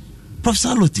Africa. Professor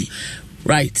Alote.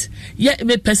 Right. Yeah,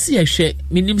 me pesi ehwe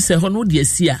minim se hono de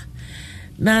asia.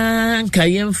 Na nka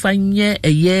yemfa nye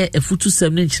eye efutu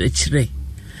sem ne nkyerɛkyerɛ.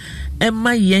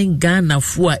 Emma yen Ghana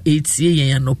fo a etie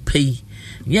yen anopei.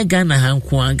 Nye Ghana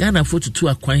hanko a Ghana fo tutu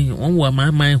akwan won wa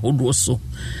man hodo so.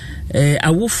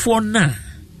 Awofo na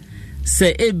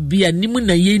se ebia nim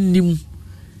na yennim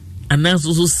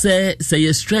ananso so se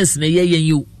ye stress na ye yen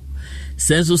yo.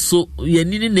 Senso so ye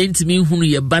nini na ntimi hunu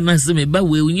ye bana se me ba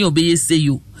we unye obeye se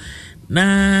yo.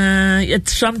 Na ye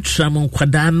tram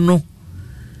nkwada no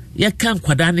ye kan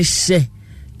nkwada ne hye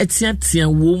etiatia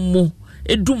wo mu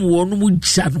edum wo no mu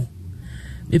gya no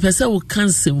me pese wo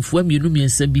kansemfo amienu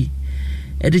miensa bi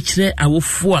e de kire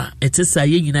awofo a etesa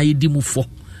ye nyina ye dimufo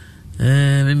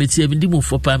me metie me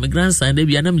dimufo pa me grandson da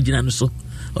bia na me gina no so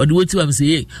or the way to am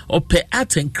say ope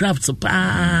art and crafts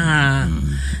pa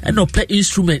and ope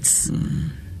instruments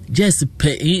just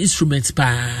pay instruments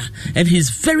pa and he's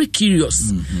very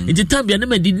curious in the time na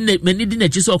many did na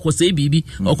chiso okose bibi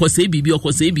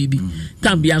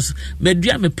tambia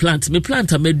medua me plant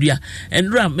medua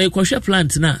and ram me kwhwe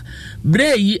plant na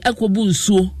bre yi akobu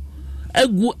nsuo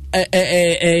agu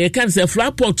can say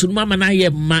flower pot no mama na ye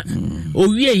ma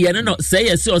owie ye no say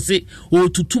yes o say o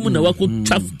tutum na wako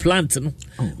chaff plant no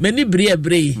many bre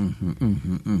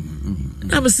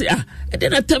am say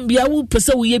then atambia wo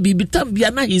pese wo ye bibi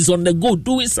tambia na he's on the go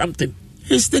doing something.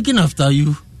 He's taking after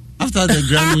you after the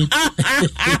Grammy.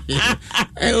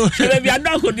 Maybe I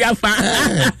don't go there far.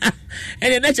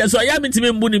 And the nature so I am to me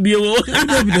mbuni bio.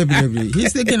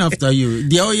 He's taking after you.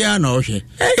 The oya na ohwe.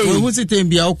 We say tem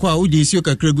bia okwa wo dey sio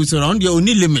kakra gu so round the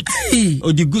only limit.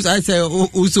 O the goose I say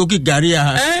o so ki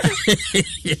garia.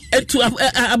 Etu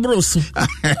abroso.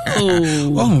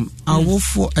 Oh,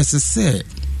 awofo asese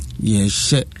ye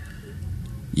hye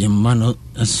ye mano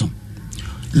aso.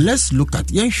 Let's look at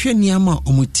yenhwe niama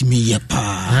omutimi ye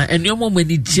pa. And your mom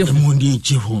ni je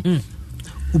ho.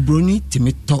 Ubroni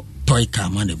timi toy car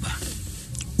maneba.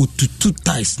 Ututu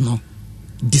ties no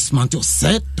dismantle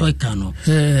set toy car no.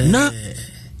 Na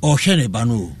ohene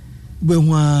bano.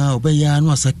 Bewa obeya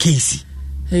no asa case.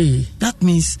 That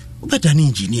means better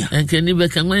engineer. And can you be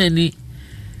ni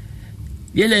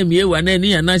yele mi ewa na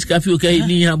ni anach cafe okay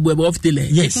ni hambo of tele.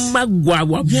 Yes.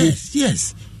 Magwa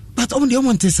yes. But on the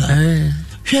want is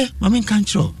hey, mama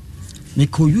control. Me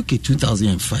call UK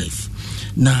 2005.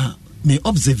 Now, me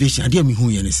observation, I dear me who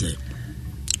you say.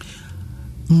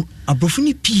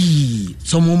 Abrofuni P.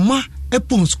 Some ma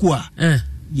epon square.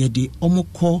 Ye de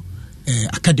omoko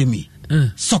academy.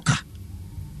 Soccer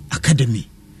academy.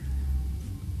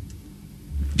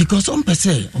 Because on per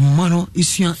se, mano is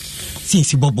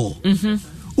since bobo.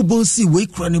 Ubon see we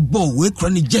cranny ball, we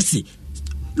cranny Jesse.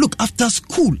 look, after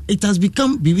school, it has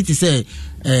become BBT say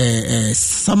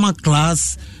summer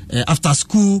class, after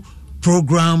school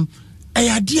program.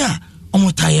 Idea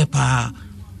omotaye pa.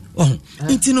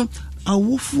 Inti no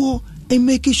awofo e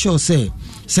make sure say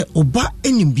oba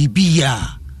eni bibi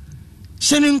ya.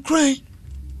 Shenin cry.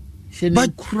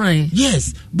 But cry.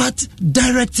 Yes, but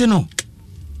directing no.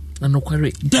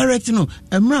 Directing no.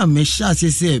 Emra me sha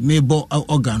say me bo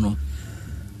organo.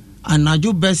 And I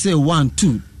do best say 1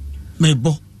 2 me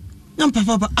bo. Nam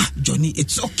papa Johnny,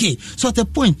 it's okay. So at the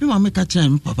point me make a try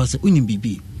papa say uni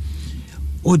bibi.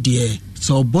 Oh dear,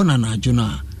 so bona na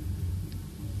jona.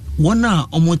 Wana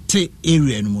omote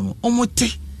area no no.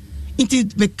 Omote.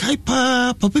 Inti me kai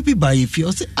papa pipi by if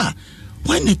you say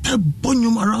why not type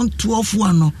bonium around 12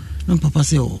 no? Nam papa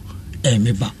say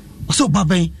me ba. So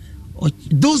baba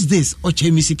those days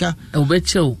misika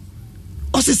obecho.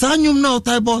 Osisanyum now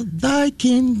type thy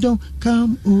kingdom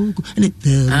come and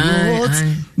the Lord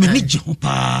many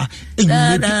jumpa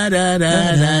da da da da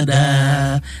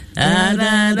da da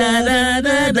da da da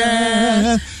da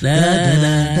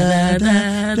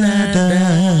da.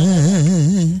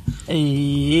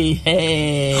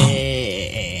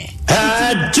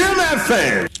 Jim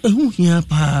FM here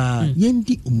pa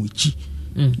yendi omuchi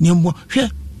nembo hwe.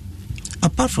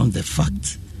 Apart from the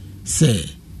fact say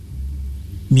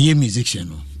me a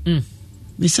musician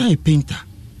me say a painter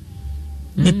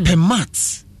me pe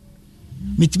maths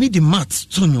me the maths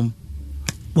tonium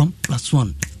 1 +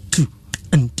 1 2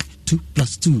 and 2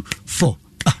 + 2 4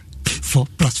 4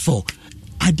 + 4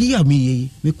 idea me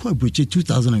kwa broche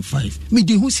 2005 me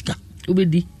di husika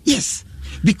obedi. Yes,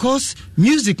 because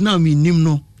music now me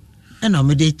nimno and I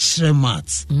me dey chere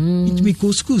maths it me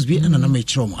go schools be and I me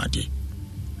chere maths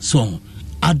so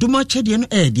aduma chede no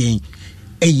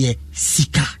eye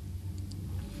sika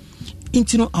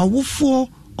intino awofo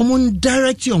omon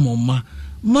direct omoma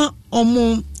ma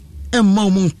omon emma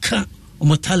omon ka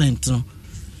omon talent no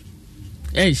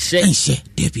enche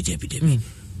debi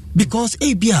because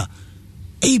abia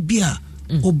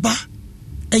oba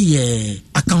eye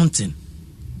accounting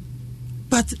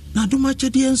but na aduma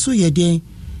chede enso ye den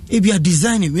abia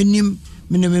design wenim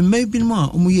me maybe ma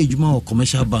omo ye adwuma o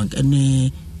commercial bank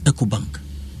and Eco Bank.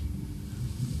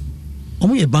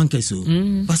 Omo bankers so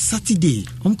but Saturday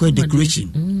go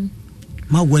decoration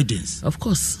my weddings of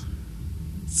course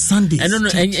Sunday I don't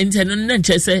know and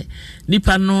say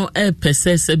nipa no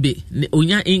pese be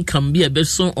onya income be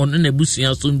so on na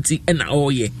busua so nti na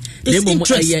oye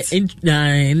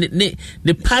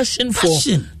the passion for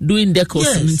doing decor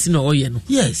nti na oye no.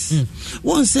 Yes.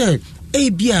 One said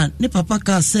bia ne papa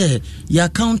ka say your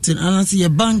accounting and say your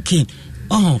banking.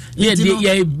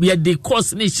 The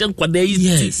course nation kwada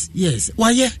is. Yes.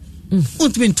 Why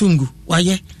untime tungu.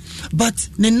 Why? But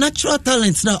the natural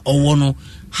talents na owono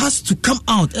has to come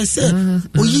out. I say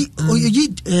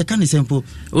oyi can example.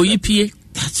 Oyi pie.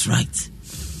 That's right.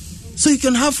 So you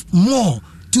can have more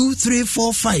 2 3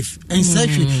 4 5 and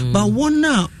such. But one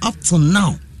now up to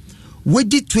now we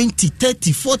did 20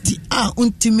 30 40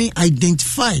 untime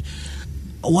identify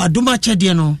waduma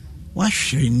chede no.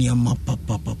 Watch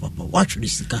papa.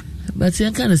 But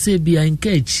you can say be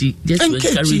encourage just to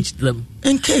encourage them.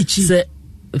 Say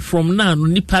from now no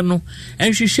nipa no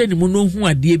enhwehwe ni mu no hu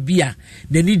ade bia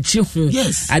na ni gye ho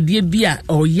ade bia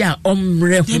oya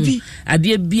omre ho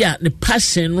ade bia the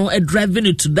passion no driving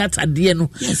it to that ade no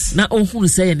na ohun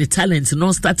say the talent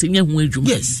no starting nya ho adwuma.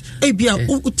 Yes bia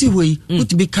uti we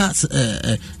uti be cast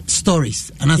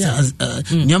stories and as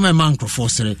nyama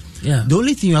microphone. The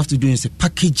only thing you have to do is a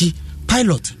package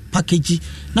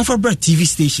na for bread TV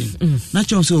station na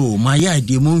chon so my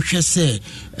idea mo hwe say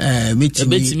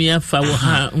metimi afa wo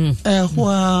ha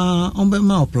on be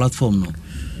my platform no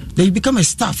they become a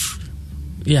staff.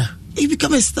 You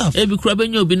become a staff e be kura be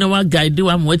nyo bi na wa guide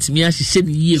wa mo atimi a hye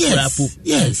ne yie kura po.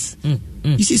 Yes.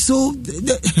 You see, so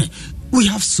we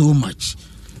have so much.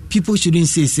 People shouldn't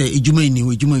say ejuma ni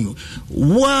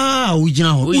wow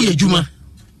ujina ho ejuma.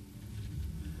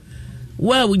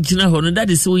 Well, we that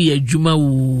is so juma.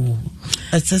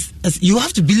 You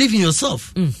have to believe in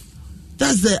yourself.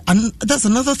 That's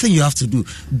another thing you have to do.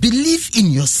 Believe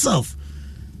in yourself.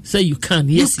 Say you can.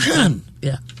 Yes, you can.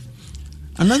 Yeah.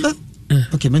 Another.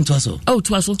 Okay, Mentuaso.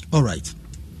 Tuaso. All right.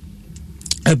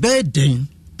 A bad thing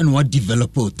and what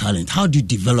develop talent. How do you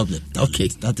develop it? Okay,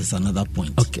 that is another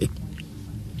point. Okay.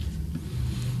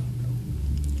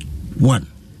 One.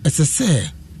 As I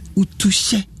say,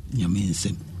 utushe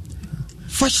nyamense.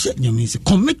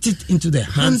 Commit it into the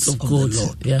hands of God. The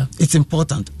Lord. Yeah. It's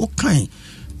important. Okay.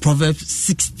 Proverbs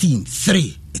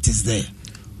 16:3. It is there.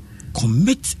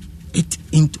 Commit it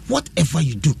into whatever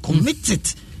you do. Commit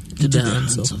it to the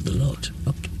hands of the Lord.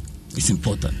 Okay. It's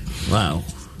important. Wow.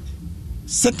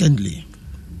 Secondly,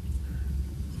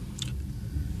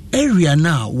 area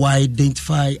now we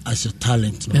identify as your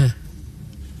talent. No?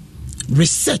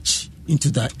 Research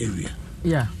into that area.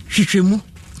 Yeah. Hwehwemu.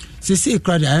 Say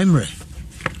crowd Emre.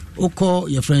 Oko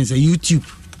your friends YouTube.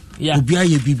 Yeah. Obia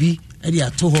ye bibi e de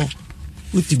ato ho.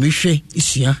 Utimi hwe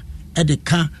isua e de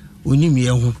ka onimi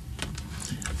ho.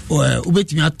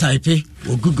 Ubetimi type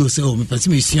o Google say o me pese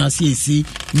me isua see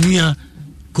nua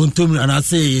kontomire and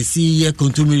say see ye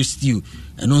kontomire stew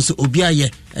and also obia ye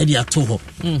e de ato ho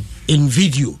in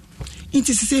video.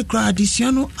 Inti say crowd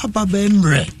isua no ababa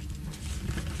Emre.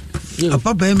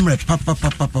 Ababa Emre papa.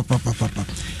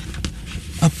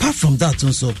 Apart from that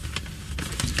also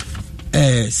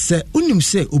say unim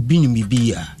say obinim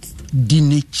bibia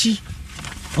dinechi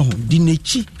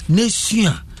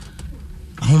nesua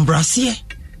ahombrase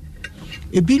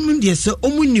ebinim de say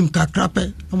omunim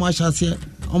kakrape amashase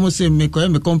say me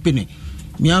company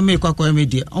me ame kwakwa me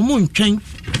de omuntwen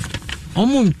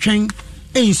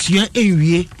ensua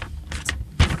enwie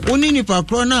oni ni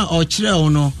pakro na o kire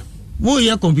ono wo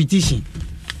ye competition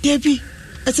debi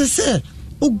say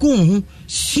ogun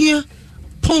sia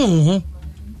pon ho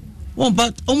won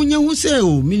but omunya hu say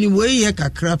o minim we ye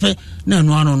kakrape na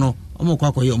no ano no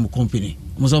omukwa ye company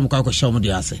omuso omukwa show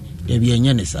de ase there be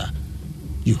enya ne sa.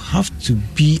 You have to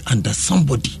be under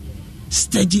somebody,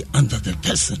 steady under the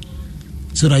person,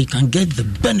 so that you can get the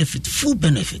benefit, full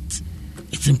benefit.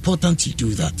 It's important you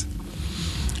do that.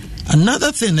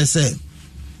 Another thing I say,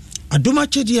 aduma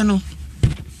chedi no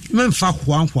memfa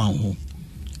hwan ho.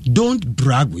 Don't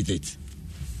brag with it.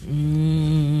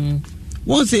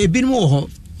 Once a bit more,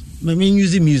 I mean,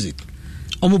 using music.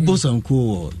 I'm a boss and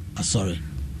cool. Sorry.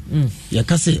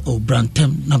 Yakase or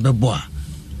Brantem number boy.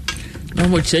 No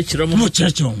more church room.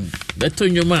 Beto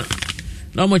nyoma.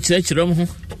 No more church room.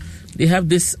 They have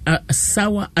this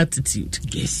sour attitude.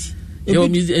 Yes.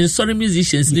 And sorry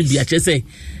musicians need be say.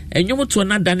 And you want to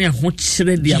another Daniel who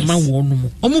shred the amount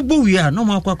one. Omo we are no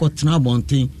more kwakotna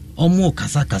bontin. Omo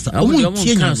kasa.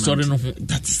 Omo sorry no.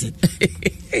 That is it.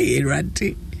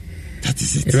 Eradi. That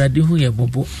is it. Eradi hu ye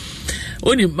bobo.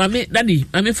 Oni mame daddy,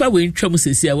 mame fa we ntwam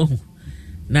sesi a wo hu.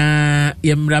 Na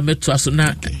yemra meto aso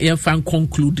na yemfa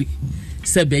conclude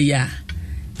se be ya.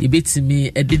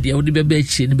 Yebetimi edede e wo de beba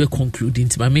echi ne be conclude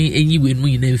nti mame enyi we nu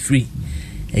nyina free.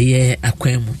 Eye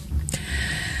akwan mu.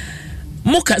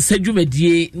 Moka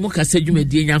sadwumadie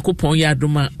Nyankopon ya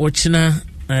adoma ochina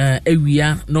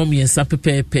awia no miensa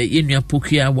pepepe yenua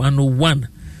pokua 101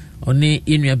 one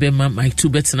yenua bema Mike 2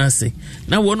 betenase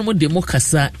na wonum de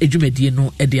mokasa adwumadie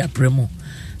no e de abremo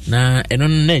na eno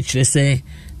na kire se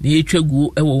na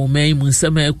yetwagu e wo man mu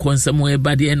nsam e konsam e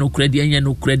bade e no krade anya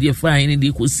no krade fa hin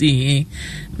de kosi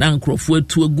na nkrofo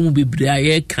atu agum bebre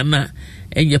aye kana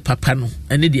enye papa no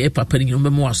ene de papa ni nyoma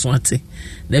mo aso ate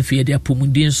na fie de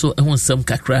apomudin so e honsam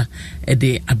kakra e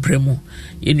de abremo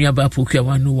yenua ba pokua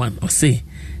 101 o se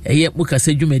eye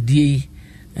mokasa dwumadie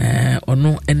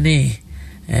ono ene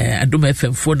adoma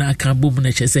FM fo na aka bom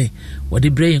na chese wode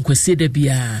bre yenkwase da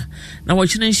bia na wo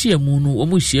chine nhia mu no wo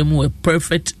mu hia mu a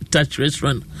Perfect Touch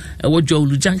Restaurant e wo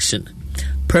Jowlu Junction.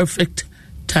 Perfect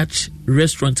Touch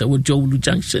Restaurant e wo Jowlu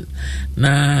Junction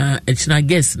na echina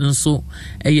guest nso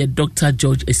eye Dr.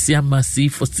 George Esiama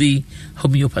C4C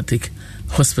Homeopathic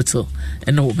Hospital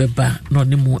and no beba no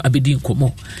nimu abedi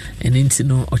nkomo enti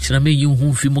no ochina me yi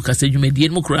hu fi mu kasa dwumadie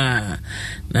mu kra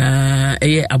na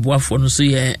eye aboafo no so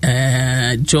ye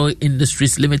Joy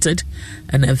Industries Limited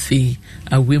and afi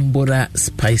Awimbora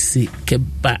Spicy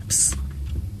Kebabs.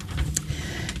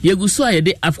 Yeguso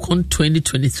ayede Afcon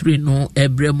 2023 no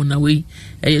ebremu na we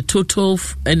Total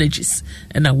Energies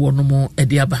and a wonomo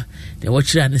ediaba the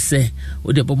watcher and say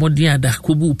o de bomodin ada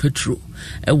kubu petro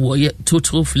e wo ye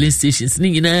Total filling stations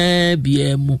ni nyina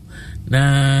biemu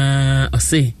na o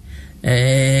say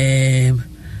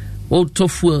o to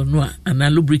fuel no ana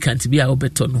lubricant bia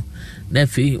obeto no na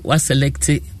fe wa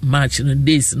select match no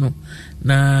days no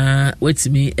na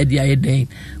wetimi edi ayeden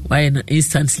why na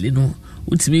instantly no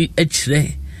utimi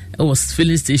ekire it was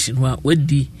filling station where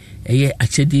wedi eye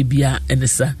achede bia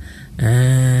enesa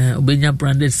obenya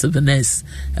branded 7S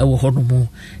ewo honomo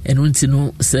enu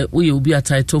ntino se we obi a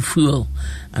title fuel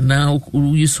ana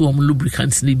use some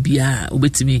lubricants ni bia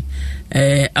obetimi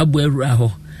abo awura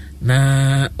ho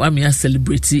na we are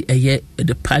celebrating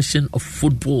the passion of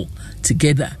football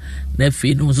together na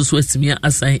fe no so asimi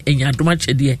asan enya adoma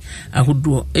chede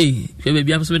ahodo hwe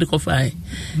bia am so me kofa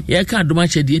ye ka adoma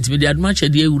chede ntimi de adoma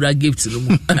chede ewura gift no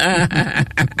mu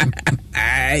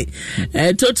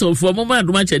total for mama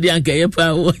adoma chede anka ye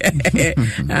pa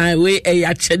we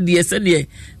ya chede se ne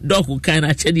dog kan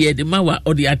na chede de mawa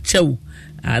o de achew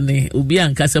ane obi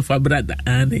ankasa fa brada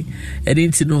ane eni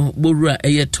nti no bowura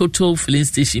eye Total filling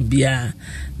station bia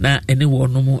na ene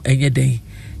wono mu enye den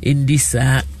indi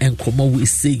saa enkomo we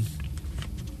sei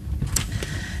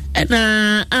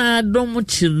ena adom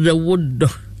chirewodo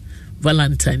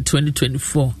Valentine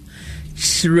 2024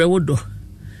 chirewodo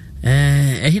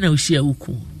ehina ushia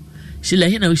uku shila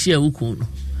hina ushia uku no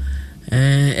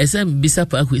esem bisa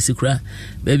pa kwesikura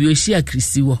baby ushia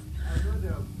krisiwo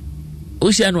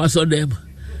ushia no aso dem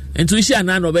enti ushia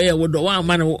na no be ye wodo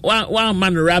one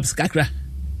man raps kakra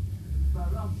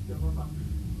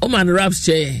o man raps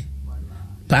che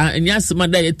pa nyasema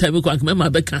da ye tabi kwa kema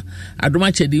beka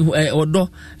adoma chedi odo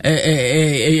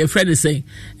ye friend say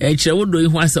kire wodo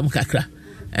ihu asem kakra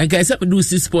enka ese me do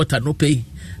see sport no pay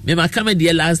me ma come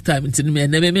there last time enti me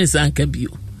na me san ka bio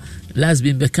last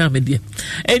been beka me there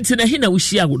enti na hina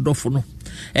wuhia wodofo no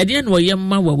ede na ye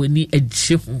ma wa wani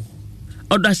agye ho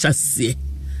odo ahyase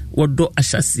wodo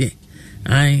ahyase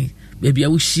ai baby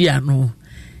wuhia no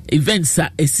events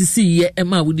a esisi ye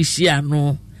ema wudi hia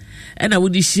no ena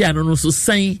wudi hia no so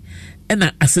san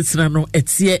ena asetena no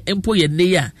etie empo ye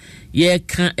ne ya ye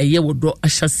ka eye wodo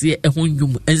ahyase ehon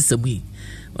nwum ensam yi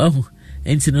oh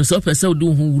enti no so pese wodi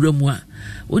ho wura mu a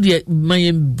wodi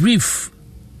my brief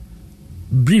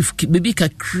baby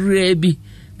kakra bi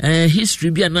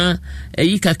history bi na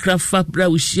eyi kakra fa bra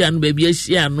wuhia no baby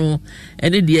ahia no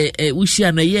ene de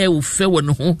wuhia no ye wo fe wo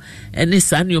no ho ene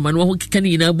sa ne o ma no ho keka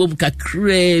ni na bom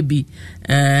kakra bi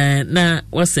na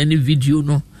wasani video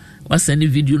no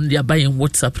dia buy in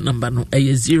WhatsApp number no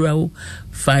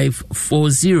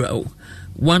 0540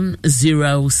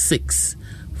 106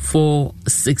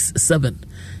 467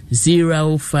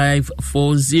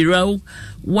 0540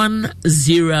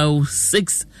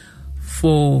 106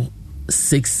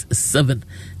 467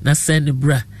 na send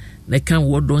bra na kan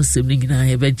wodon sem ni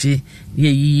gina ebeje ne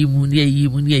yi mu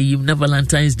na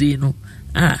Valentine's Day no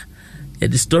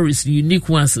the stories unique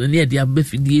ones na ne dia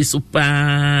befidie so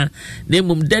pa na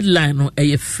mum deadline no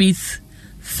 5th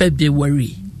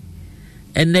February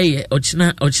and ye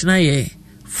ochina ye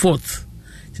 4th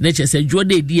nature say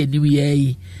jode di anim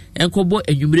ye enkobo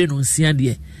enwumre no nsia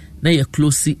de na ye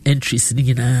close entries ni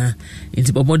gina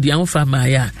enti bomodi amfa ma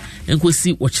ya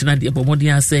enkosi ochina de bomodi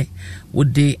ase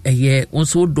wode eye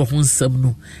wonso wodo ho nsam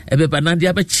no ebeba na de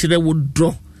abekire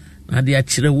wodo na de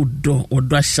akire wodo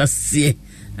ahyase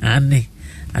ane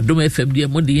Adom FM de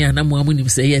modi ya na mo amunim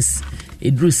say yes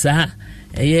edru sa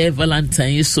eye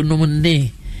Valentine so no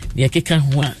ne ne keka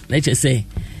ho a nature say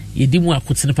yedi mu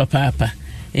akotene papa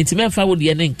enti memfa wo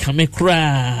de ne nkame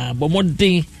kra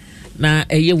bomodi na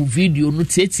eye wo video no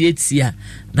tietia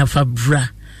na fabra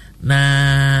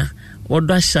na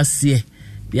wodo ahyase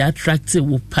be attractive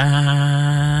wo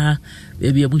pa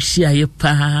baby mu share ye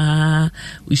pa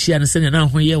we share na say na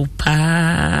ho ye wo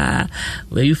pa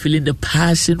were you feeling the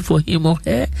passion for him or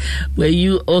her were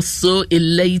you also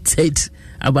elated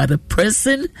about the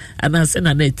person and I say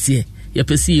na netie ye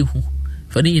pese ye hu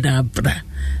for ni na bra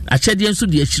achede nso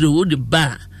de achire wo de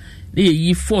ba na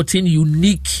ye 14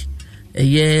 unique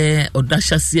eye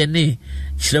odashase ne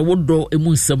chire wodo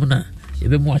emu nsam na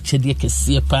ebe mu achede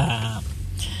kese pa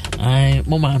ai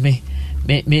mama me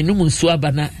num nso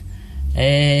abana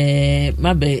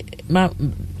ma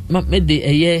me de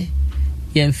eye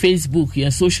yen Facebook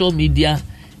yen social media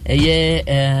eye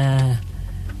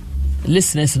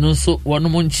listeners no so wono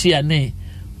mo nchia ne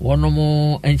wono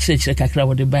mo enchire kakra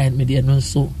wo de buy media no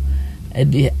so e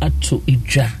de ato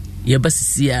idwa ye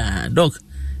basisia dog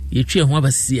ye twe ho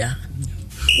basisia.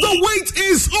 The wait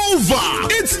is over.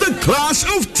 It's the Clash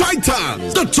of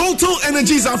Titans. The Total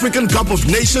Energies African Cup of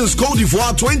Nations Côte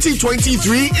d'Ivoire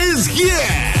 2023 is here.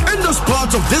 And as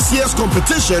part of this year's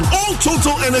competition, all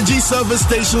Total Energy service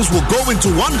stations will go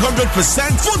into 100%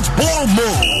 football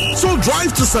mode. So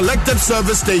drive to selected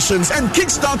service stations and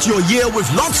kickstart your year with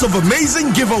lots of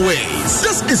amazing giveaways.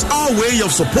 This is our way of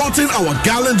supporting our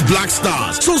gallant Black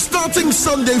Stars. So starting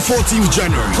Sunday 14th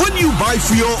January, when you buy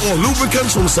fuel or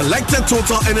lubricants from selected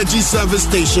Total Energy service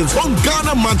stations on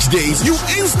Ghana match days, you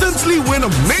instantly win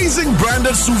amazing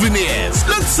branded souvenirs.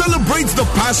 Let's celebrate the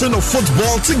passion of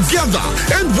football together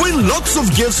and win lots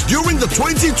of gifts during the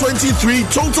 2023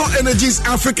 Total Energies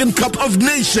African Cup of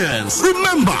Nations.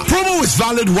 Remember, promo is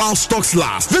valid while stocks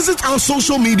last. Visit our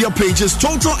social media pages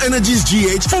Total Energies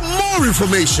GH for more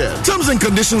information. Terms and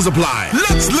conditions apply.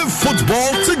 Let's live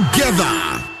football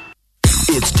together.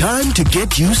 It's time to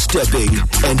get you stepping.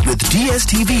 And with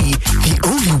DSTV, the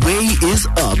only way is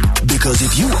up. Because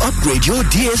if you upgrade your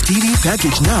DSTV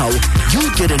package now, you'll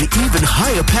get an even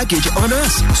higher package on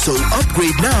us. So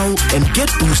upgrade now and get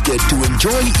boosted to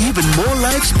enjoy even more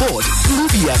live sport,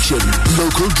 movie action,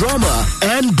 local drama,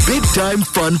 and big time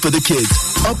fun for the kids.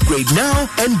 Upgrade now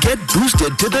and get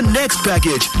boosted to the next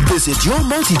package. Visit your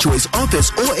multi-choice office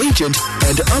or agent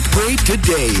and upgrade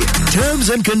today.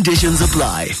 Terms and conditions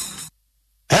apply.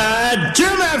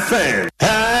 Jim FM.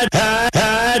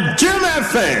 Jim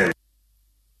FM.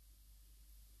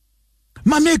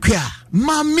 Mamiequia.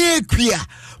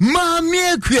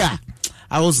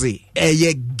 I will say,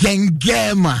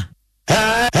 gengema.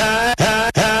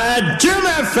 Jim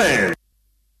FM.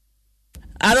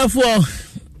 Arafo,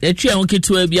 echi an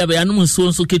ketua bia ba yanum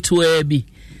so ketua bi.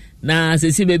 Na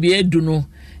sesi baby edu no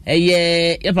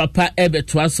ye papa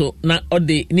ebetoa so na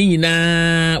ode ni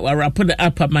nyina wa rapport the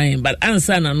upper mind but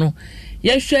answer na no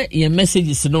ye hwe ye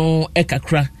messages no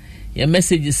ekakra ye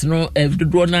messages no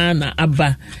dodo na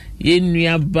aba ye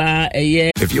nuaba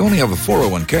ye. If you only have a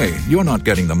 401k, you're not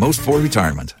getting the most for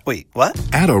retirement. Wait, what?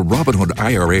 Add a Robinhood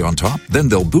IRA on top, then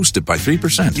they'll boost it by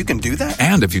 3%. You can do that?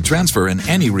 And if you transfer in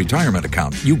any retirement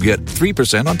account, you get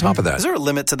 3% on top of that. Is there a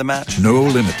limit to the match? No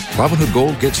limit. Robinhood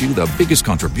Gold gets you the biggest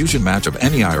contribution match of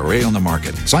any IRA on the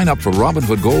market. Sign up for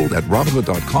Robinhood Gold at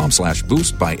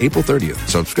Robinhood.com/boost by April 30th.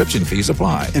 Subscription fees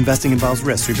apply. Investing involves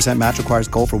risk. 3% match requires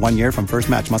gold for 1 year from first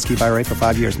match. Must keep IRA for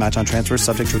 5 years. Match on transfers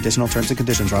subject to additional terms and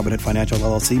conditions. Robinhood Financial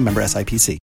LLC, member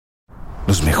SIPC.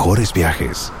 Los mejores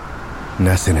viajes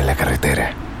nacen en la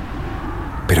carretera,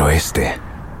 pero este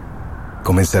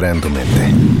comenzará en tu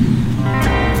mente.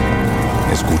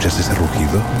 ¿Escuchas ese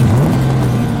rugido?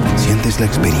 ¿Sientes la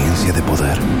experiencia de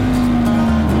poder?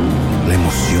 ¿La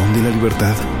emoción de la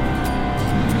libertad?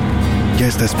 Ya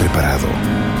estás preparado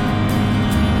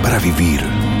para vivir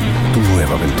tu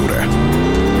nueva aventura.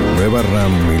 Nueva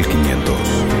Ram 1500.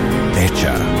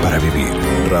 Hecha para vivir.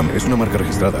 Ram es una marca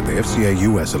registrada de FCA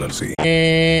US LLC.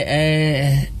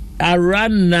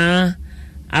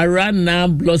 Arana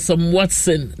Blossom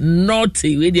Watson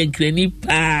naughty with the cranny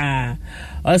pa.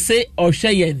 I say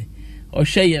Oshayen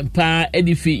pa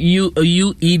edifi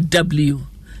UEW.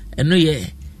 And no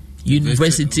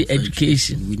University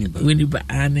Education. Winneba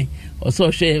Annie. Also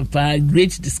Oshayen pa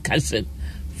great discussion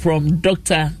from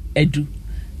Dr. Edu.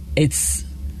 It's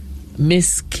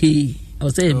Miss K. I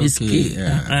was saying Miss K.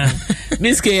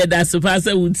 Miss K, that's the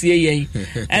pastor would say.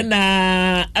 And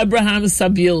Abraham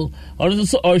Sabil,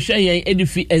 also Oshayen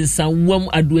Edifi and some woman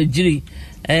Adwejiri.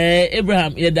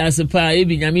 Abraham, that's a pa,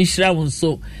 Yami Shrawn.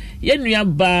 So,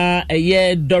 Yenuaba, a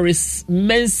year Doris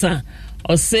Mensa,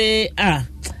 or say,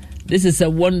 this is a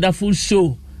wonderful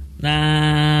show.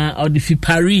 Na, or the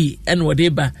Paris and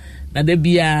whatever. Na, there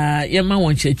be a Yama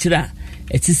one chechira,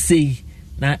 it is say.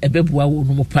 Na ebebua wo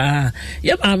no pa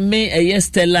ya ma me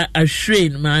Stella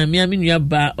Ashrain ma me nua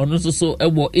ba ono so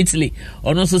ewo Italy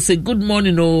ono so say good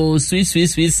morning oh sweet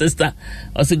sister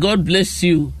I say God bless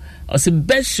you I say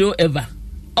best show ever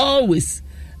always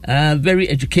very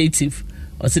educative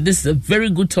I say this is a very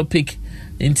good topic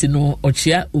into no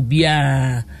ochia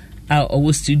obia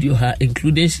our studio ha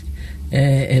including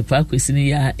pa kwesini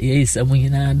ya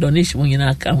isamunyina donation munyina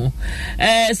aka ho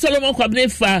Solomon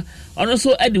Kwabnefa ono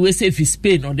so anyway say if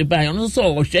Spain on the buy ono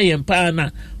so ohwe pa na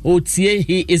otie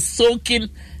he is soaking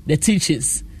the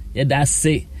teachers that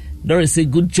say Doris say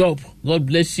good job God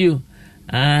bless you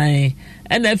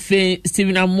NFA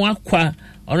Stephen Amwakwa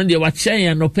ono de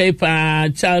wachen no paper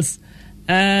Charles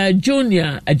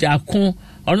Junior Ajako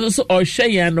ono so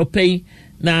ohwe no pay.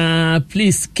 Now,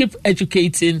 please keep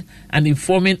educating and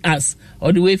informing us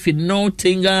all the way from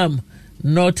Nottingham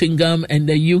and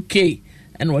the UK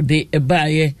and what they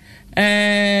buy.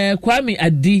 Kwame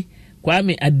Adi.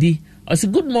 I say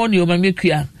good morning,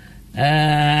 Omamikia.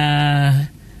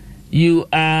 You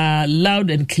are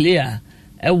loud and clear.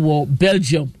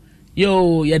 Belgium.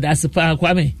 Yo, yeah, that's a power,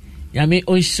 Kwame. Yami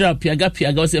Onshra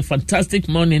Piaga was a fantastic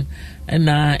morning and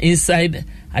inside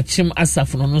Achim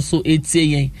Asaf no so 8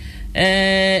 a.m.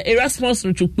 Erasmus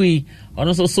Chukui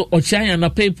on so Ochaya na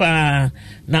paper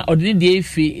na ordinary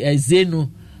Zenu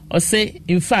or say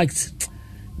in fact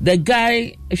the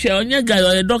guy she only guy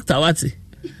or a doctor what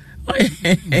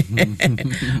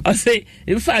I say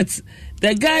in fact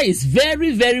the guy is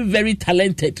very very very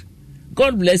talented.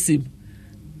 God bless him.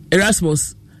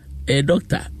 Erasmus a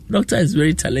doctor is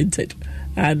very talented.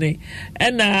 And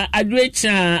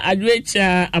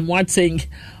Adwecha I'm watching.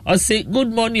 I say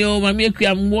good morning, oh Mami,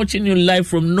 I'm watching you live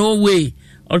from Norway,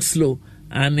 Oslo.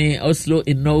 and Oslo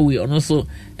in Norway and also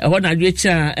when I reach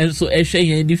and so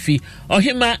Eshe Nifi or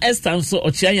hima Estan so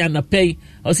or Chia na pay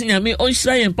or senior me on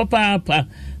Shrine Papa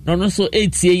no so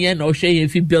 8 yen or Shay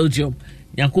fi Belgium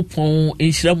Yankupon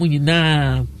in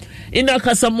Shramunina in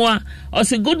Akasamoa or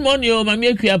say good morning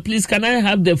Mami Kuya, please can I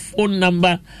have the phone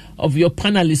number of your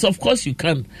panelists? Of course you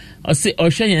can. Or say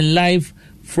or Shay live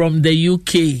from the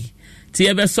UK.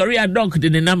 Tiebe sorry a dog the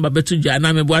number betuja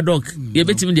na me boa dog ye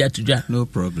betimi dia tuja no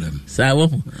problem so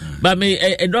but me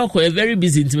a dog we very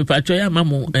busy ntimi patcho ya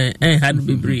mamu had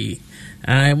bebre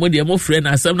mo dia mo friend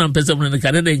asem na person na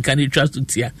Canada in can trust to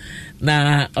tia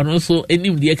na also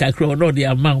enim dia kakro no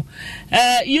dia maw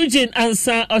Eugene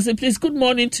answer I say please good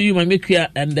morning to you Mamekua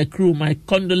and the crew. My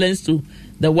condolence to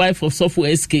the wife of Sofo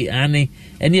SK and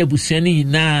any abusuani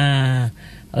na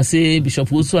I say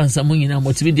Bishop Usu and Samuina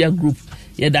multimedia group.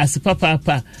 Yeah, that's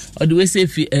papa. Or the way say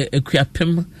if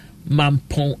Kuapem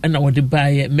Mampon and I want to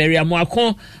buy Mary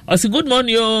Amoako. I say good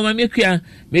morning, Mamekua.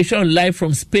 Make sure live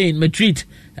from Spain, Madrid.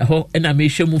 And I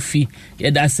make sure Mufi. Yeah,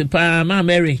 that's Ma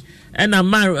Mary and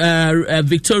I'm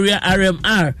Victoria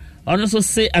RMR. I also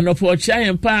say an opportunity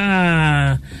and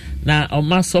pa na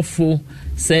Omasofo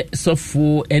say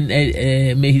Sofo and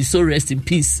may his soul rest in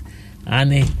peace.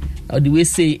 And or the way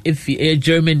say if he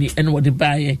Germany and what the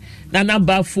buy Nana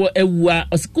Bafo Ewa.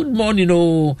 Good morning,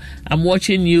 I'm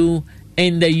watching you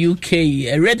in the UK.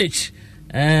 Redditch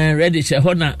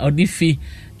Hona Odifi.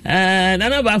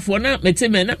 Nana Bafo na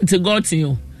meteme na to go to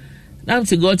you. Now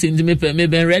to go to me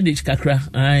Redditch kakra.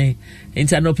 Aye.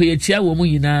 Intanope chia wo mu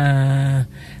yina.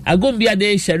 Agombia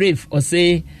de Sheriff or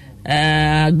say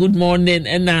good morning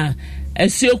and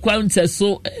esio kwanta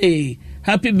so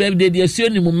happy birthday dear esio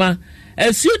ni mama.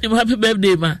 Esio ni happy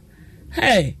birthday ma.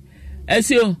 Hey,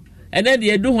 esio and then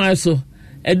the do one so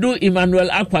Edu Emmanuel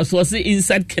Aquas was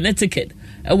inside Connecticut,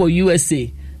 our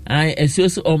USA. I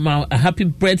esio on my a happy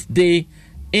birthday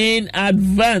in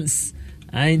advance.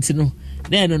 I know.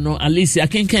 No, Alicia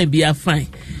can be a fine.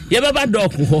 You baba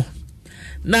dog ho.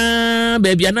 Na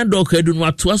baby ana dog edu no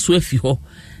ato aso afi ho.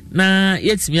 Na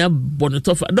yet me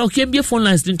abonotofa. Dog can be a phone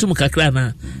lines into kakra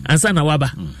na ansa na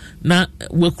waba. Na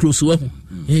we close wo ho.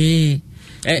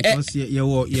 Because you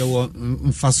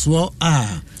mfaso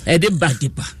edeba.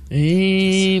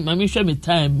 Mami hwe me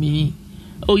time me.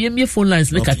 Oh, you me phone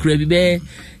lines like kakra bi be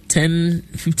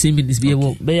 10-15 minutes be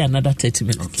another 30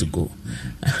 minutes to go.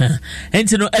 And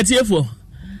you know etiefo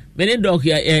many dog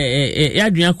ya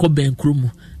adua ko ben krumu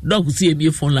dog see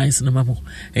me phone lines na mamo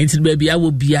enti baby I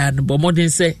will be an but more than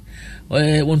say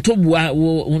won to bua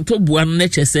no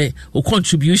nature say o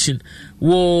contribution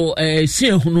wo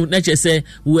share hunu nature say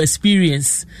wo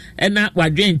experience and na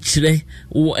wadwen kire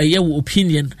wo wo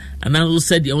opinion and I also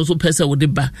said you also person wo de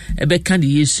ba e be kan de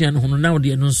yesuan hunu na wo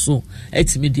de no so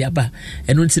etimi de aba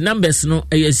eno nti numbers no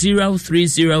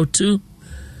 0302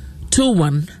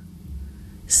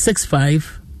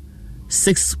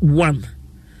 216561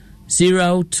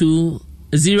 0302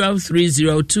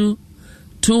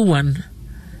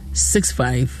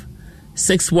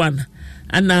 216561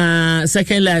 and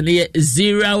second line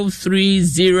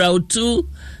 0302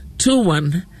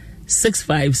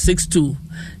 216562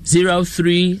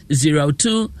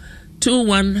 0302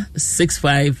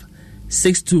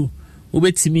 216562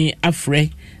 ubetimi afre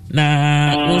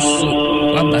na oso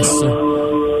wabaso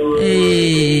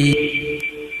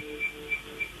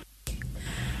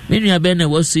Many abene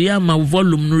was ya ma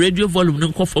volume radio volume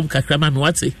nko form kakra ma me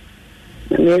wate.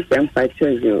 Me sem facho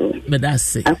yo. Me da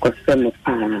se. Akosem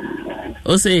pa.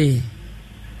 O se.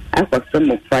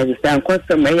 Akosem pa, san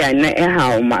kosem ya na e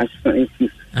ha o ma so nti.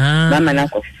 Mama na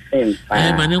kosem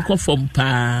pa. Ma nko form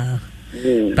pa.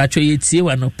 Pacho yetie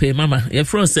wa no pe mama. Ye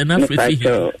fro se na frefi.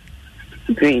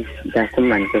 Grace that's a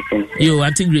man person. Yo,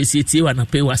 I think Grace yetie wa no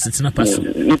pe wa sitina paso.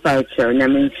 Ni pacho na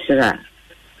me nshira.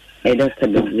 Doctor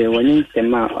the one in the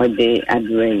ma or day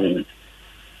adrenaline.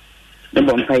 The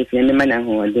bonfire and the man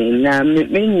who are day now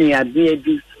many are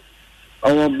baby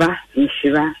or ba in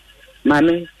Shira.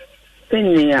 Mammy,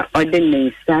 send me or the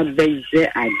name star beige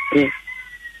at this.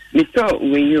 We thought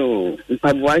we you, if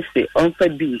I was the offer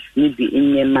beef, maybe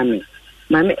in your mammy.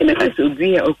 Mammy, and I should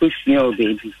be a question,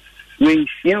 baby. When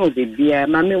she will be dear,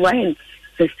 mammy, why?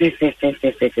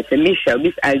 Misha,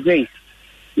 this I grace.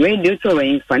 When you told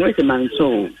in fun with a man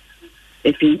soul.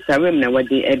 If it's a room now, what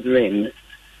they address,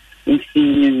 if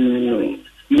you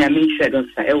Yamin shadows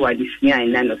are what is near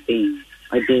and none of things,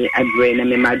 or they address, and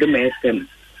Madame FM,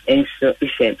 and so is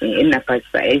it in a past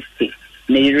by ST,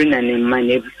 Nairun and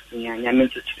man everything, and Yamin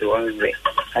to one way.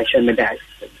 I shall me that.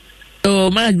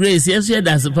 Oh, my Grace, yes,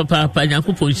 that's a papa,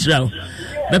 Panaku Punch.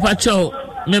 Me pacho,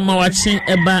 me watching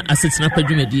Eba as it's not a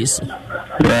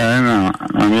Yeah,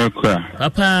 I'm your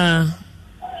Papa.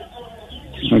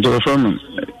 From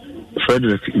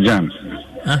Frederick Jan.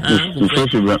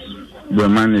 The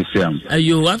man is him. Are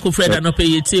you Uncle Fred and not pay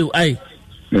it too? Aye.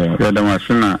 Yeah, the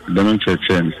Masina, the Mincha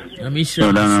Chen. I'm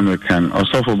sure. No, American,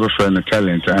 also for befriend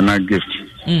talent and a gift.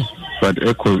 But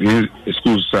echo in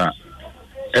schools,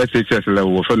 SHS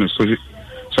level for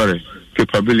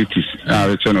capabilities.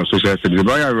 Return of social studies. The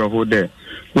buyer who there.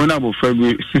 When I was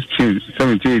February 16,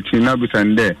 17, 18, now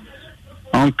between there.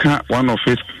 On one of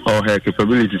his or her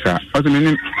capabilities are. What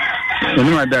meaning?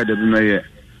 My dad, I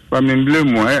mean,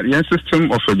 blame more. Your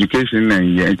system of education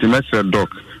and intimate doc.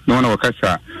 No one of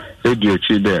Casa,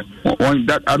 ADHD there. One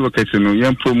that advocacy, no,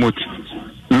 young promote.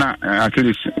 Now, at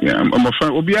least, I'm a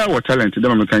friend. Obi our talent.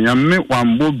 Them can you make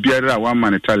one both beer, one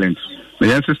man talent. The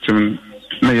young system,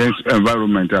 the young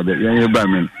environment, the young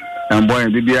environment. And boy,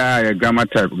 BBI, gamma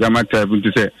type,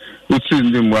 to say, which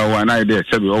is the one idea,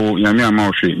 said, oh, Yamia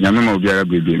Maushi, Yamima Biara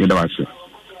baby,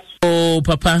 oh,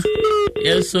 Papa,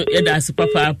 yes, so that's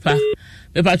Papa.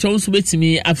 If I chose with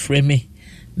me, I frame me.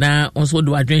 Now, also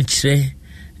do I drink share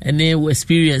and then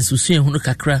experience to see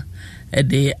Hunukakra at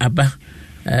the Abba.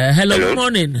 Hello, good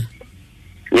morning.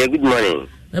 Yeah, good morning.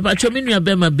 If I told me you have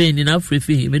my bane in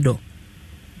Africa, middle.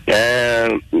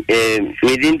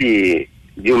 Within the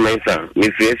Joe Mensa,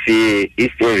 Miss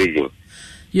Eastern region.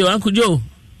 Your Uncle Joe?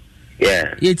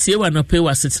 Yeah. It's here when I pay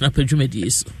was sitting up a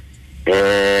jumedies.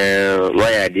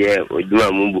 Why idea would do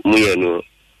a Muyano,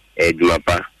 a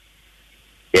Dumapa?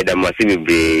 Yeah, that must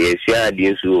be a share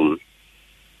in Zoom.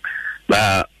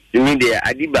 But you mean the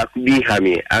Adiba could be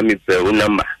Hammy, I'm a per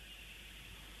number.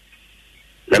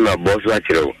 Number boss, what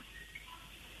you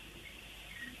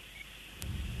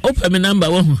open my number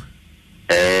one.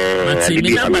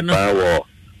 Number no.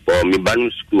 For me,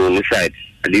 Banu school on the side.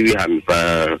 I leave him.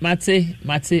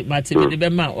 Mate, the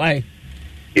Bema, why?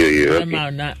 You,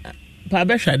 now,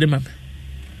 Pabesha, the man.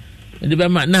 The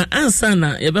Bema, now, answer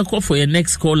now, you better call for your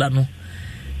next caller. No,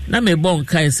 now, me bon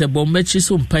kai se bon mechi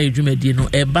so mpa edwumadi no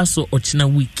e baso ochina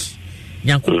week.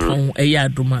 Nyankopon e ya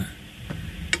adoma.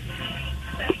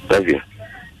 Thank you.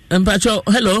 Mpacho,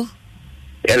 hello.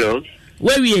 Hello.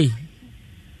 Where we?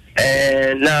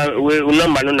 Now we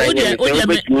number no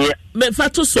me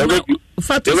fatu so pick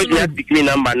me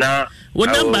number na wo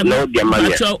number no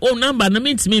Mpacho o number na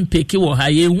me ntimi mpeki wo ha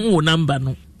ye hu wo number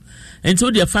no enti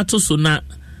wo de fatu so na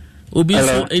obi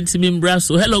so ntimi mbra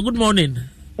so. Hello, good morning.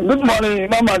 Good morning,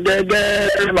 Mama Gege.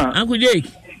 Uncle Jake.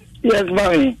 Yes,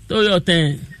 mommy. To your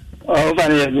thing. Oh,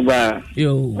 funny as ba.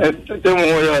 Yo. Tell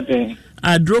me what your thing.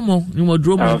 Dromo, you mo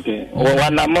dromo. Okay.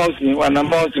 One mouse,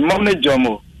 mom ne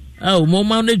jomo. Oh,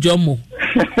 mom ne jomo.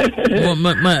 My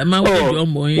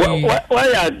jomo.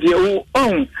 Why are they?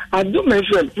 Oh, I do my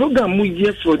friend program we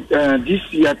here for this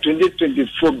year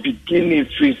 2024 beginning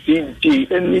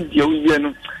 15th and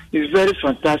year is very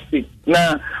fantastic.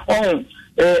 Now,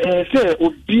 say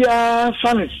obia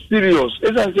fan serious.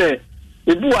 As I say,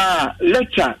 ebu a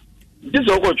lecture. This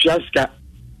ogo chiaska.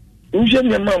 Uje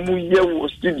nyama mu ye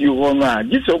studio ho na.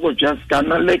 This ogo chiaska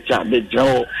na lecture be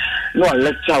jaw. No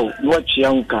lecture no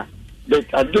chianka. But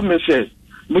I do me say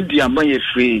mu di ama ye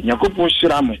free. Yakopon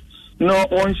shira mo. No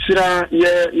on shira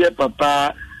ye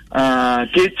papa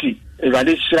Katie.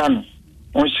 Evade shira no.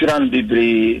 On shira no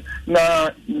bebre. Na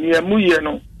ye mu ye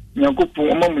no.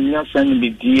 Yakopon ma mu nya san be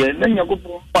die. Na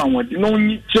yakopon pa won no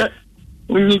onyiche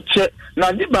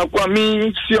na di ba kwa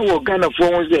mi sie wo Ghana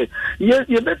fo won say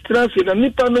ye be transfer na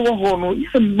nipa no ho no ye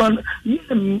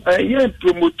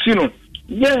promotino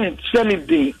ye selling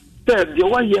the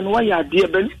one ye no ya de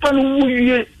be nipa no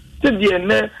wuye te de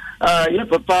ne ye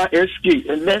papa SK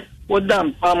ene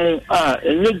wodam pam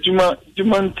enye juma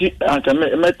nti aka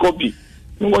me copy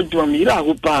no djuma mi ra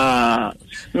ho pa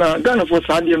na Ghana fo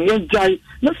sa de me jai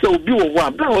na se obi wo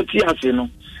wa bra o ti ase no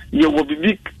ye wo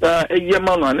bibi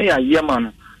eyema no na ya yema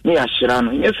no ni ashira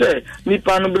no ye se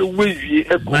nipa no be wewie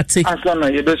asa na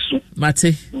ye besu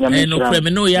mate no pre me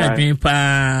no ya adwen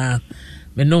pa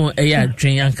me no ya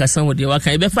adwen ankasa wo de wa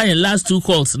kan e be find last two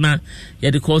calls na ye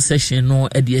the call session no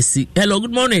e de si. Hello,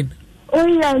 good morning.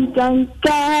 Man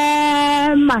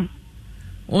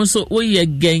also we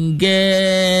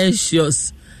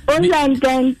gengesious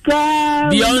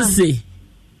Beyonce.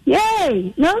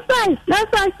 Yay, no size.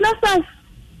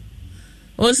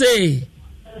 Oh, say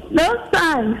no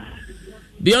size.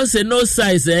 Beyonce no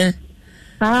size, eh?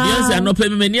 Beyonce no pay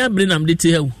me many bring am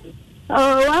detail.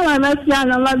 Oh, why am I saying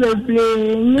no love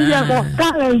play? Me just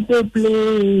can't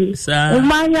play. Sir,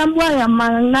 my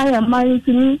man, na man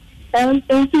to me, and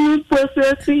to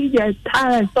process the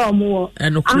talent some more.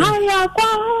 And no, I am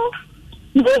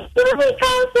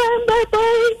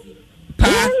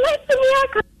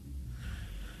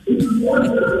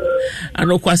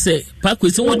ano kwase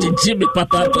pakwesi wo Jimmy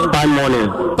papa Good morning.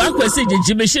 pakwesi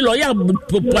Jimmy shilo ya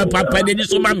papa de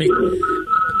so mame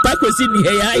pakwesi ni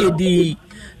heya edi.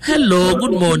 Hello,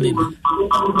 good morning.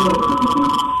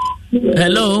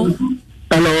 Hello.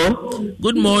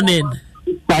 Good morning.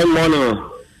 Good morning.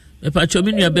 Me pacho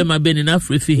mi nua be ma be ni na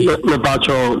frefi. Me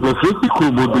pacho me frefi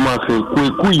ku boduma fe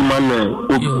ku imane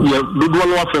ye dodo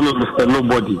no afa me Mr.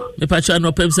 Nobody. Me pacho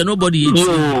no pem se nobody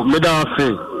yo me da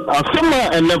fe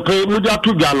afema enepe mu ja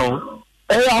to dwa no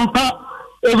ampa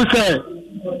e bi se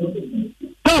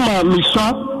tama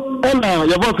misa ena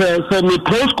ye bo se me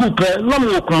pro school pe na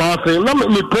me kuma fe na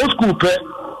me pro school pe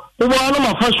wo na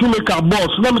ma fa shoemaker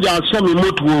boss na me ja se me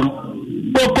moto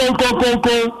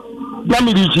ko na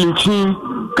me di chinchin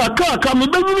kaka me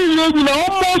benyi ni na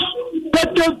almost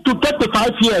 30 to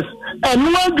 35 years and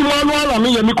one na me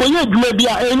ye me ko ye dwuma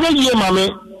bia enye ye ma me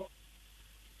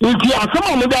nti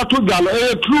asama me da to gal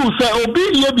true say obi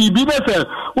ye bibi be say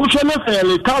wo hwe ne say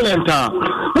le talent a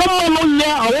wo no ye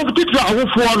awo titra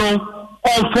awofo no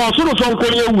on for so nko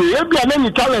ye we e bia na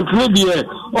ni talent ne die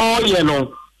o ye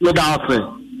no me da afa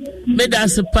me da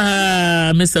pa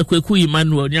Mr. Kweku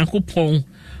Emmanuel Nyankopon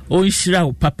o nhira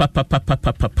wo papa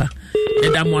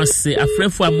eda mo ase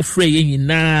afrefo amofre ye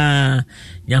nyina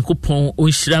Nyankopon o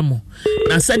nhira mo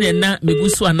na sane na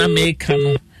meguso ana meka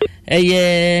no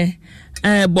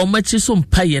bomachi so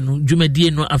mpaye no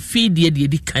dwumadie no afidie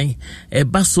de kan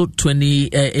baso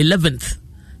 11th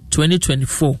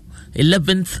 2024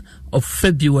 11th of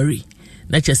February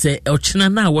na chese ochina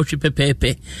na wotwe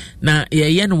pepepe na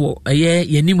ye no ye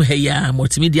yanim ha ya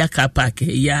multimedia car park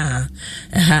ya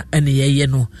ha ene ye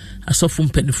no asofu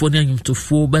mpanifo ne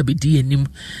anyumtofo ba bedi yanim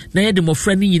na ye de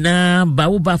mofra ni nyina ba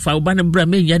wo ba fa wo ba ne bra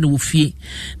menya ne wo fie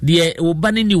de wo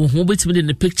ba ne ni wo ho betimi de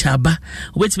ne picture ba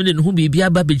wo betimi de ne ho bibia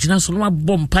ba begina so no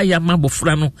abompa ya ma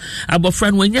abofra no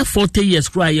wanya 40 years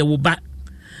kra ye wo ba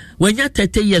wanya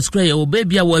 30 years kra ye wo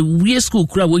baby a we school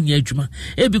kra wonya adwuma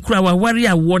ebi kra wa ware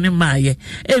a wo ne maaye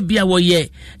ebi a wo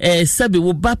ye sabe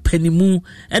wo ba panimu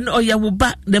and oya wo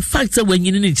ba the fact that when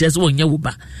you need just wonya wo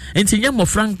ba entinya mo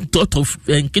frank tot of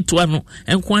nketwa no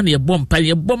enko na ye bompa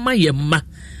ye bomma ye ma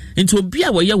enti obi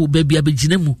a wo ye wo baby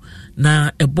abegina mu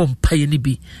na bompa ye ni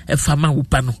bi fama wo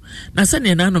pa no na se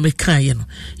ne na no me kan ye no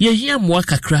ye hia mo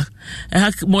kakra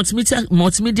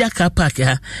multimedia car park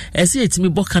ha ese etimi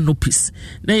boka no peace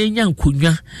na ye nya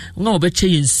nkonwa nga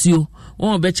obeche yensuo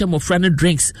nga obeche mo frane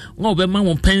drinks nga obema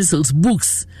mo pencils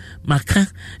books maka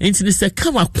enti ne se ka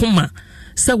wakoma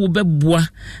sa wo beboa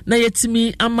na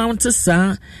yetimi amount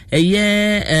sa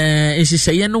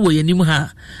ehihye no wo yanim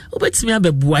ha obetimi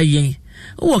abeboa yen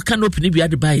wo canopy ni bia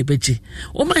de ba ye beje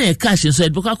o ma ye cash so e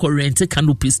be kwa rent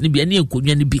canopies ni bia ne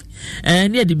enkonwa ni bi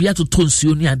ne de bia to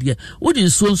tonsuo ni ade wo de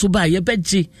nsuo nso ba ye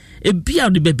beje e bia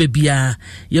de bebe bia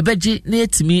ye beje na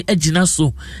etimi agina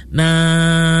so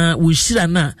na wo hira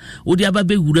na wo de aba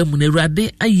be wura mu na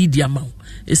Awurade ayidi ama wo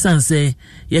esanse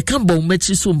ye kan bo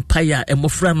machi so mpaya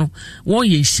emofra no won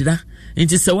ye hira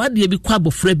nti se wade bi kwa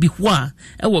bofra bi ho a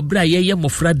e wo bra ye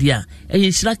mofra de a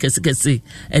ye hira kese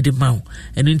e de mawo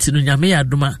eno nti no nyame ya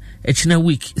doma e china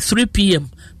week 3 p.m.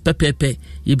 pepepe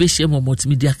ye be share mo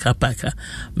multimedia car park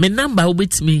me number wo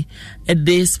betimi e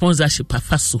de sponsorship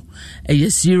afaso e ye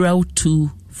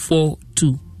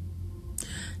 0242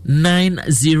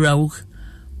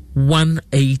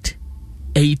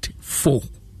 901884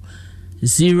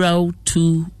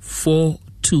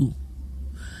 0242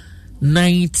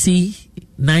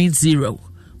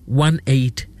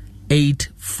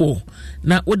 901884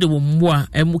 na wode wo mmoa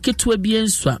emuketua bi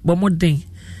ensua bomoden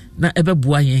na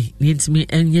ebeboa yen ntimi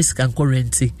enye sika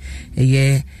nkorenti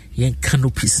eye yen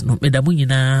canopies no medamu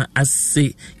nyina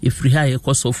ase efri ha ye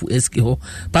kosofu SK ho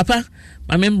papa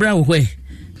ma membra wo hwe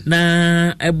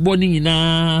na eboni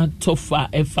nyina tofa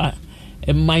efa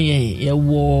emaye ye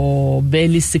wo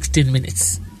barely 16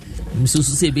 minutes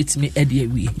misusu se betimi ede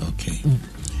awie okay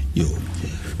yo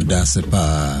that's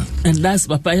pa and that's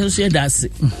papa you say that's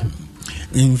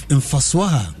in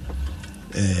faswa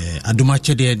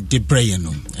adumache de brain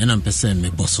no and am person me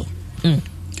boso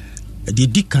the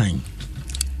dikan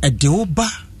de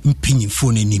oba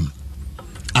mpinyimfo nanim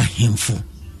ahemfo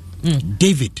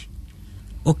David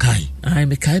okay I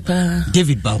me kai pa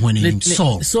David ba hwane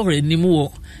Saul sorry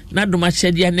nimu na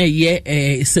adumache dia na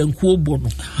ye sankuo bo no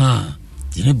ha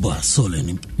yene bo Saul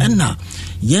anim na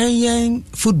yen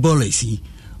footballers yi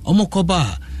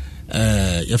omokoba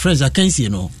your friends akansi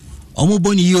no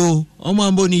omoboni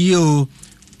yo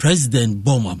president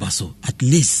bomb abaso at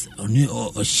least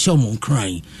or shomon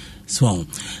crying so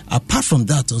apart from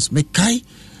that us mekai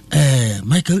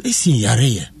Michael Essien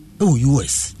yare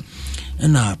US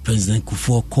and President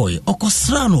Kufuor Koi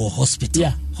Okosrano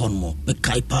Hospital Honmo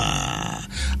Bekaipa.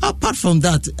 Apart from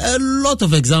that, a lot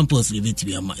of examples leave it to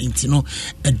be a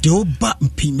Deoba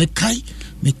Mekai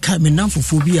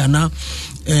Menamphobia na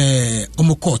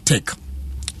Omoko Tech.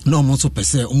 No more so per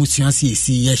se Omusiansi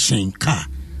see Yeshen car,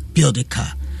 build a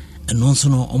car, and also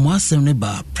no Omasem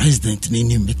ba President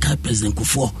Nini Mekai President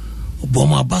Kufuor.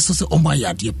 Boma baso se oma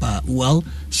yadie pa well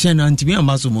shena ntimi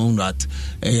amaso mo that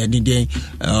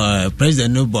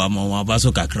president no boma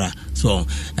baso kakra so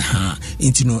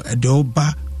intino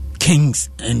edoba kings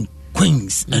and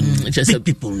queens and big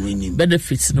people winning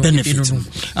benefits.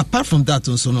 Apart from that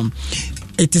also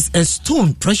it is a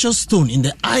stone, precious stone in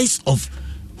the eyes of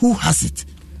who has it.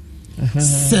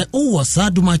 Se o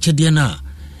wasaduma chediana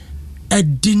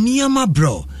ediniama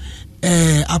bro.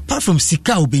 Apart from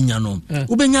Sika Ubenya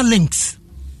Ubenya links.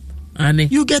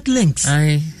 You get links.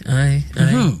 Aye.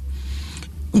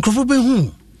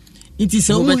 It is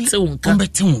a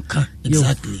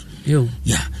exactly.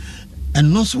 Yeah.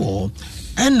 And also,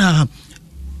 and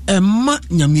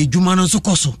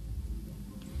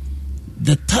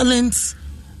the talents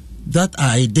that are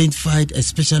identified,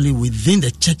 especially within the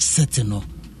church setting,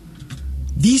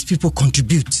 these people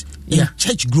contribute in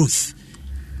church growth.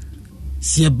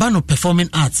 See a ban of performing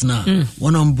arts now.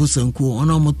 One on Busanku,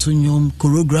 one on Motunyum,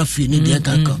 choreography,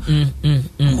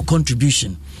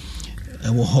 contribution.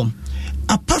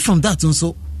 Apart from that,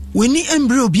 also, we need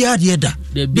embryo biadieda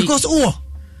because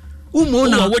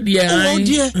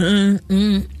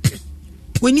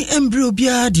we need embryo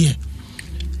biadia,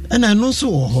 and I know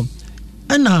so.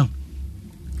 And now,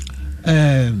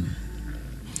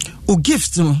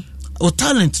 gifts, or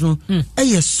talent,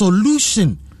 a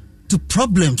solution to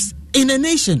problems in a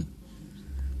nation.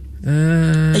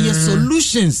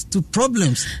 Solutions to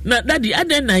problems. Now, daddy, I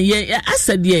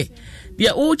said, yeah,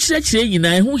 all church,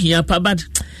 who here, but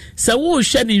so we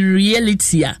shed in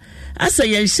reality. I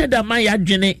say, shed a my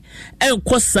adjene and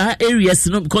Quasa areas,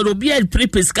 no, because Obia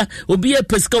Prepesca, Obia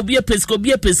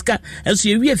Pesca, as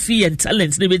you have fee and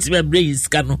talents, never to my brains,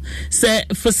 cano. Say,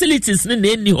 facilities,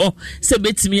 any ho, say,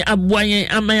 bet me, Abway,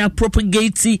 Amaya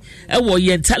propagate, a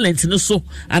warrior talent, no so,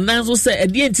 and also say,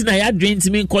 at the end, I had drained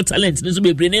me called talent, no so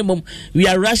be brenamum. We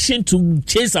are rushing to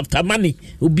chase after money.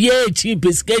 Obia cheap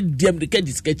pesca, damn the cat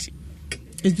is sketchy.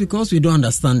 It's because we don't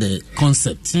understand the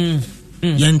concept.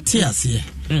 Yantias here.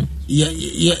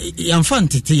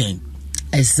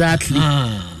 Exactly.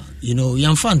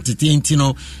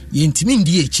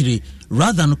 Yantimindi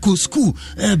rather than school,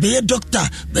 be a doctor,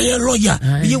 be a lawyer.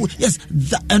 Yes,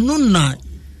 anona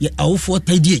our for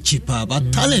idea cheaper,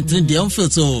 but talent in the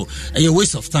unfilled so a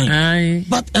waste of time.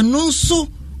 But and also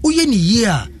uyeni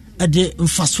year at the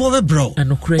Faswave bro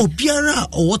and Opiara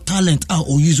or what talent are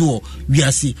or usual we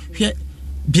are see here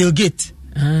Bill Gates.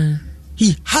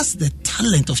 He has the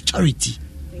talent of charity.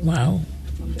 Wow.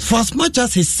 For as much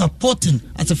as he's supporting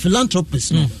as a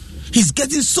philanthropist, he's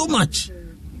getting so much.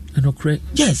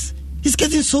 Yes, he's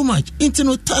getting so much.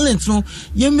 Internal talent,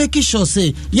 you're making sure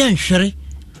say, you're shere,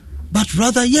 but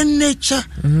rather you're nature,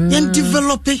 you're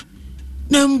developing.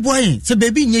 So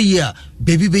baby,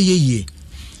 baby.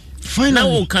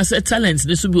 Finally, now, cause talents,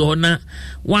 this will be on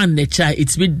one nature,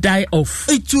 it will die off.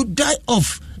 It will die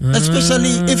off, especially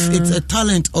if it's a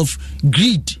talent of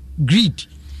greed.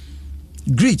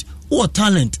 Or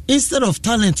talent. Instead of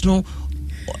talent,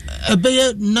 a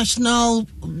better national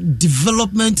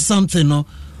development something,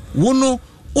 wono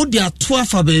odia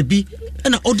twafa baby,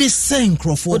 and ode saying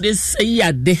Crawford. Ode say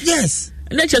yes.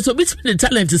 And that's just a bit the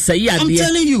talent to say I'm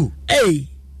telling you. Hey.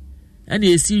 And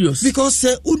you're serious. Because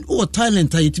or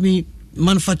talent it me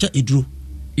manufacture idru.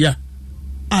 Yeah.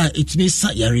 It means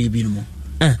sayari binmo.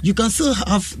 You can still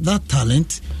have that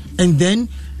talent and then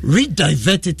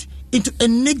redivert it into a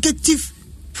negative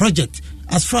project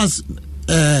as far as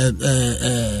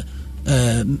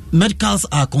medicals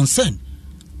are concerned.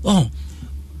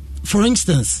 For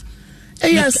instance,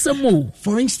 you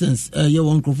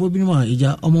want to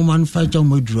manufacture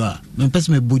modra,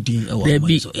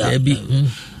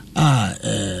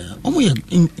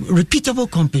 reputable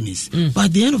companies. By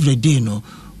the end of the day,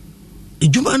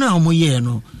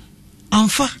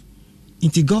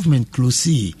 into government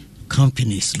closely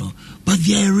companies, but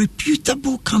they are a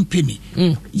reputable company.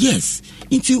 Yes,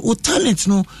 into your talent,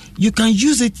 you can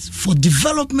use it for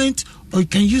development or you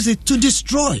can use it to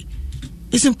destroy.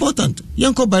 It's important.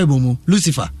 Yanko Bible,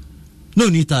 Lucifer, no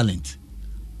new talent.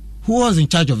 Who was in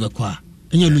charge of the choir?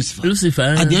 And you're Lucifer.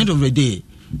 At the end of the day,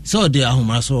 so they are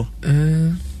Humaso.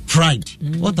 Pride.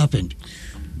 What happened?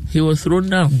 He was thrown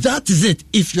down. That is it.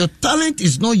 If your talent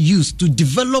is not used to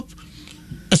develop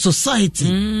a society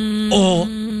or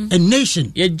a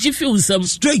nation,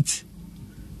 straight,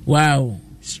 Wow.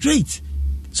 Straight.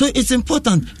 So it's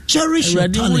important. Cherish your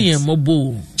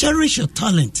talent. Cherish your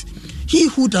talent. He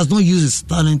who does not use his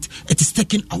talent, it is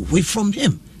taken away from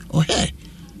him or her.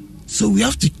 So we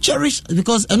have to cherish,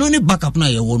 because and only back up now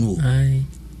your one.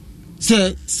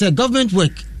 Say government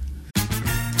work.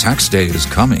 Tax day is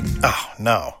coming. Oh,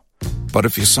 no. But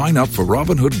if you sign up for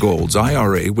Robinhood Gold's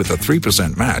IRA with a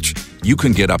 3% match, you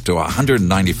can get up to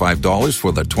 $195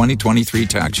 for the 2023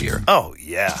 tax year. Oh,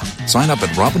 yeah. Sign up at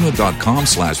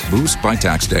Robinhood.com/boost by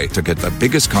tax day to get the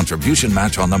biggest contribution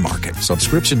match on the market.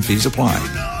 Subscription fees apply.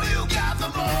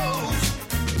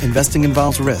 Investing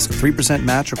involves risk. 3%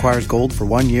 match requires gold for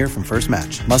 1 year from first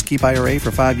match. Must keep IRA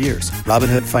for 5 years.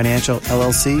 Robinhood Financial,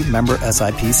 LLC, member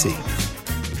SIPC.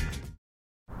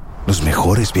 Los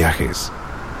mejores viajes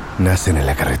nacen en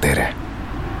la carretera,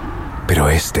 pero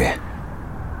este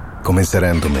comenzará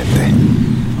en tu mente.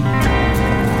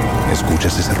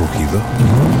 ¿Escuchas ese rugido?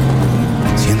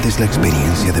 ¿Sientes la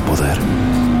experiencia de poder?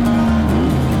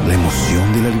 ¿La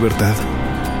emoción de la libertad?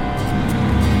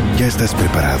 Ya estás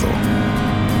preparado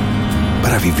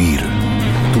para vivir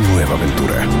tu nueva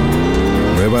aventura.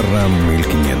 Nueva Ram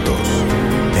 1500.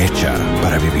 Hecha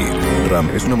para vivir.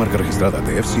 Ram es una marca registrada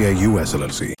de FCA US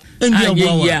LLC.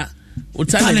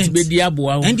 Talent be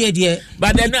diabo.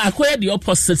 But then acquire the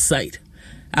opposite side.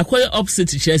 Acquire opposite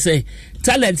to say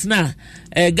talent na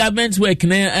government work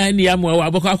na any amwa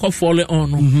aboko fall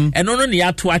on. And no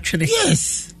ya to actually.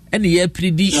 Yes. And ye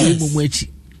predi mumwechi.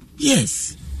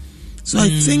 Yes. So I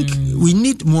think we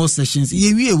need more sessions.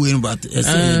 We need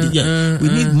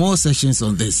more sessions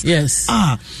on this. Yes.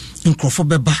 In Crawford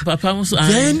Papa,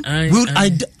 then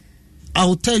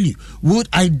I'll tell you, would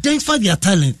identify their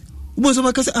talent. No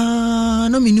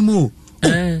minimo.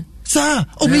 Sir,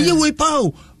 me way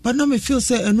pow. But no me feel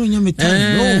say no nyame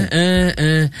time. No.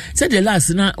 Say the last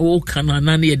na kana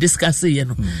na discuss say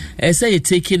you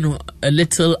taking a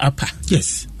little upper.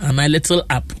 Yes. And a little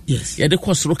up. Yes. Yeah, the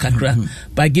cost kakra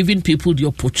by giving people the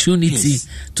opportunity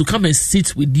to come and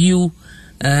sit with you.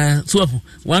 So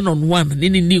one on one,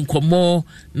 nini komo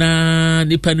na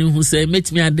nipa ni who say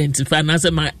make me identify na say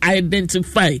my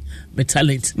identify my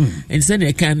talent and send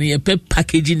a can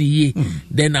packaging ye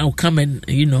then I'll come and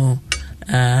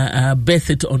birth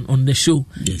it on the show.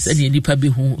 Send ye nipa be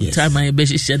who time my be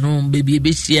no baby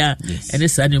be share and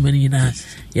it's any many na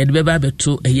ye de beba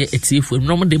beto eye etifo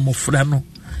no de mofra no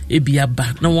e bia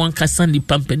ba na won kasa ni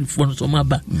pampen fo no so ma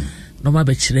ba no ma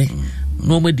be kire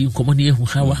no ma di nkomo ne hu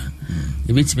hawa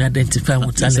e bet me identify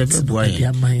what talent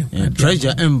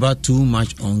pressure ember too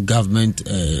much on government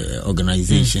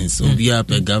organizations so we are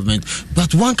per government,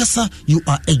 but one kasa you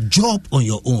are a job on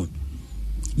your own.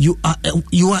 You are and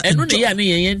no dey na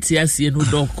yen no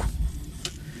dog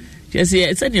just say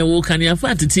it's any wo kan ya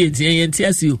fa tete yen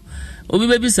tiase o obi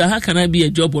baby say how can I be a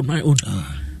job on my own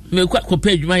me kwa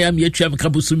page my am yetwa me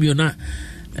kabusumi na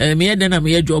me yen na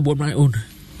me job on my own.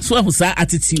 So I was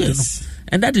attitude,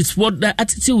 and that is what the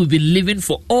attitude we've been living with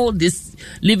all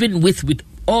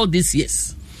these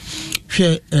years.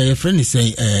 A friend is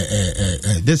saying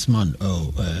this man,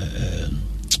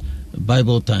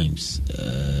 Bible Times,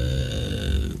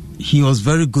 he was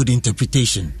very good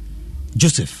interpretation.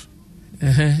 Joseph,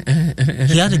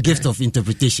 he had a gift of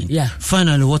interpretation. Yeah.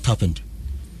 Finally, what happened?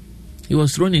 He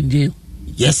was thrown in jail.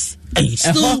 Yes. And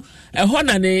still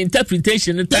an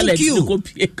interpretation. Thank you.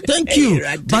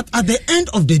 But at the end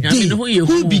of the day,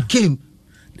 who became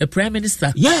the Prime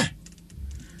Minister? Yeah.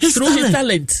 His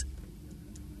talent.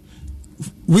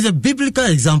 With the biblical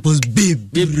examples,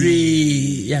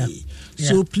 Yeah.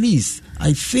 So please,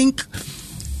 I think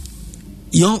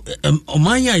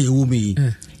Omanya Yewumi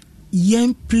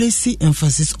placing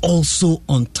emphasis also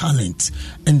on talent,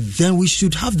 and then we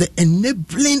should have the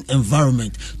enabling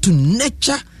environment to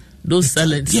nurture those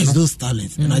talents. Yes, those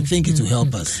talents, and I think it will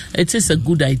help us. It is a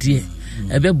good idea.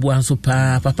 Ebeboa so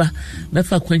papa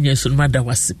mefa kwanya so mada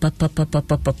wase papa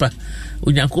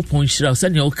onyankopon hira so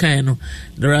ne okan no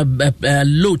there are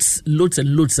loads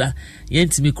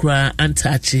yentimi kura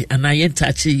antache and I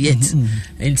yentache yet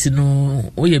and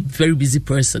we a very busy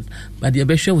person but the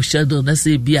ebehwe we schedule na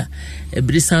say bia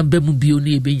ebrisa bamu bio na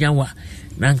ebenyawa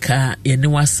nanka yene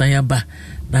wasan aba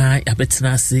na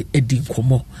abetena ase edi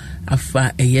nkomo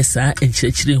afa eyesa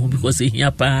enchirechire hu because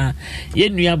ehia pa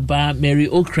yenua ba Mary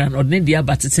Okran odne dia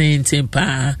bateten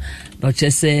pa no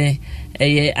chese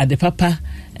eye ade papa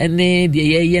ene de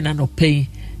ye na no pay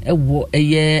ewo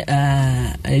eye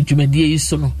adwumadie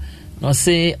yiso no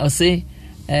say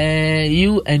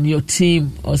you and your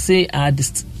team or say are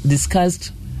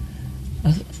discussed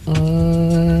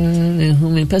who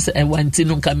me person I want to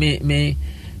no me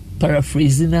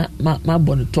paraphrasing ma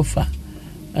bon tofa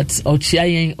at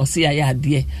Ochiayen or say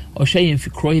Ayadie or Shayen fi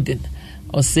Croydon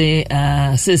or say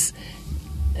sis,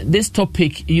 this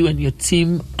topic you and your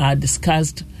team are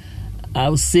discussed. I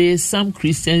would say some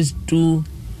Christians do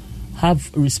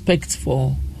have respect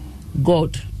for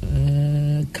God,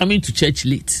 coming to church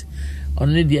late.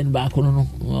 Only the end back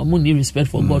no need respect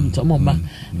for God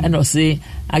and I'll say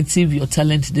active your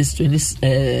talent this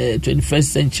 21st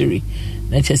century.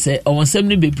 Let's just say I want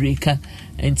somebody be breaker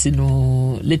and you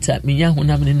know later me ya hu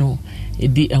na me no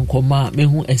edi enkoma me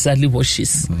hu exactly what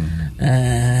she's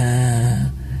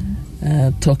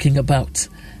talking about.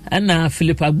 And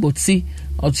Philip Agboti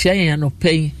or Chiayen no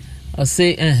pay or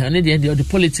say only the end of the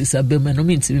politics are be no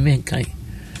mean to be mankind.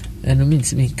 And no mean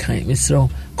to me kind Mr.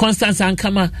 Constance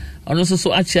Ankama or also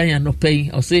so Chiayen no pay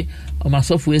or say or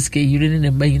myself we SK you in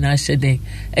the bay na shede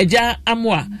eja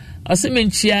amwa or say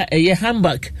menchia a ye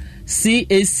Hamburg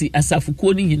CAC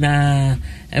asafuko ni nyina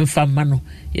emfa mano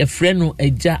ye frɛ no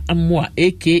eja amwa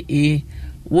aka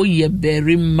wo ye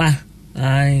berima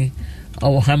ai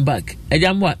our Hamburg eja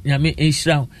amwa nyame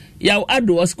enhira yaw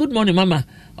ado was good morning mama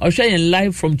or sharing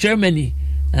live from Germany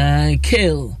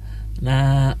Kale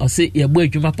na o say ye bo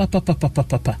adwuma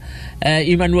papa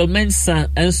Emmanuel Mensah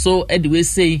and so anyway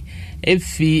say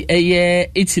efi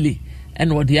Italy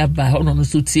and what they aba on no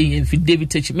so tie efi David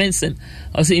Tech Menson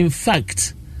o say in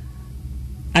fact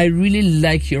I really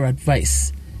like your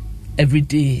advice every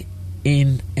day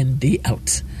in and day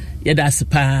out. Yeah, that's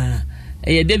pa.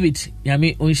 David,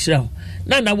 yami onshira.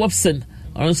 Nana Wobson,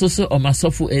 also so on my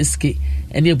software SK.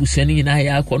 And you busheni in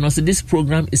I so this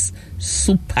program is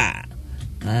super.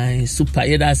 Super.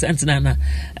 Yeah, that's Antonana.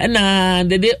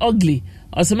 And the day ugly.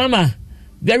 Also, mama,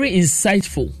 very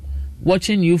insightful.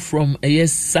 Watching you from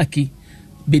Saki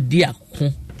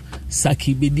Bediako.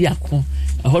 Saki Bediako.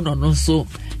 Hold on also.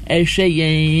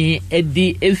 Yen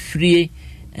Eddie Efrie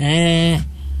and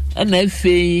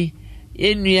Efe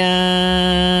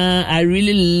Enya. I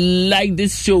really like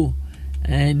this show.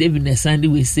 And David Sandy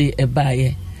will say a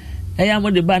buyer. I am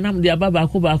on the banam the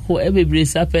Ababako every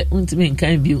brace up untimin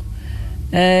kind view.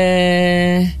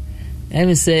 Let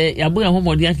me say Yabu home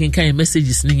or the Yankin kind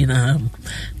messages singing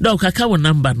dog Kakawa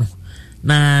number no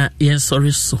na yen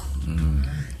sorry so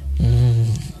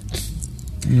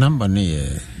number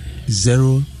near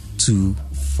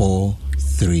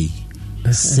 0243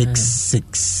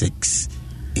 666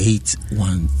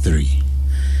 813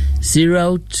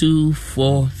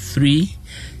 0243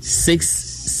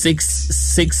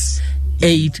 666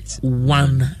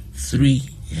 813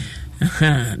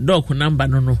 dog number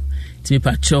no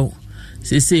tipa chow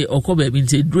say oko baby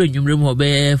nti dru enwumre mu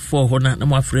obe 4 hona na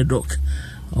mo afre dog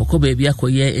oko baby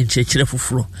akoye enchechire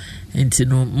foforo enti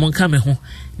no monka me ho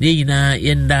na yina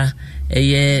yenda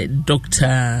eye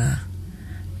Dr.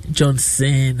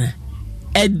 Johnson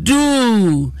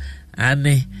Edu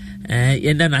ane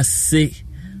yenda na say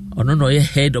ono no ye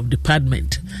head of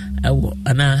department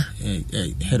ana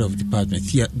head of department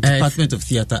department of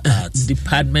theater arts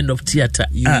department of theater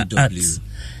arts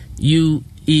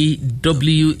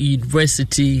UEW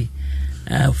University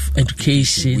of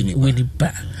Education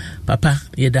Winnipeg papa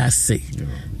yeda say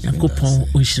yakopon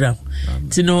onhira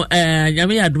tino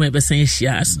nyame adom e besen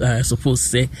hia suppose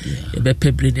say e be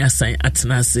pebre ni assign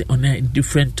atena say on a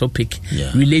different topic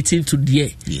relating to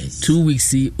the 2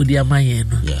 weeks odi amayen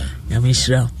no nyame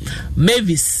hira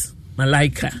Mavis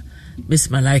Malaika Miss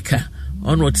Malaika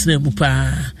on what's mu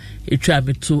pa etwa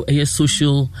meto e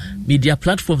social media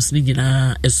platforms ni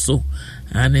nyina eso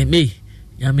and me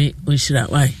nyame onhira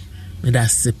why me da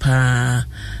sepa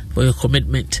for your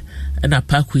commitment and a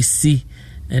pack we see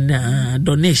and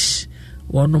Donish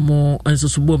one more and so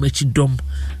subo mechi dom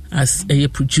as a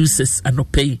producers and no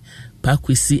pay pack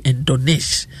we see and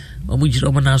Donish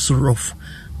omujiro na so rough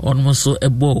on mo so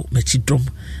ebo mechi dom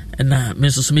and me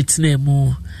so smith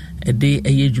name e de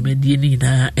ayedwumadi ni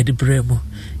na e de bremo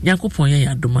nyankopon ye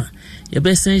adoma ye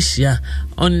be san hia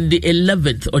on the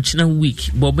 11th ochina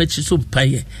week bo mechi so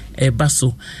paye e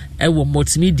baso e wo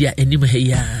multimedia enim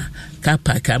heya car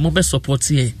park mo be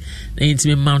support ye na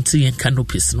intime mountain and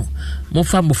canopies no mo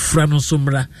fa mo fra no so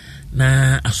mra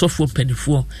na asofo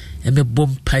panifo e me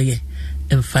bom paye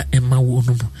emfa emma wo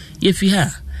no mo ye fi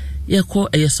ha ye ko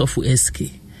e sofo SK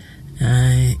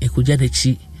e ko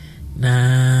jadechi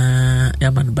na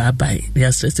yaman bye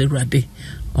ya stress rade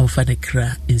on fa ne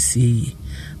kra nsi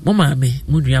mo maame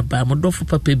mo nua ba mo dofo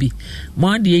papa bi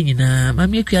mo ade nyina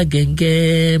maame akua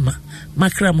genge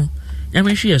makra mo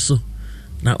yame hwe so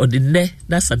na odinde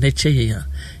that's a nature ya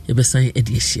ye besan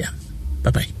ediesia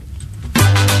bye bye.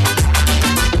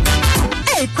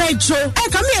 Hey, Quacho,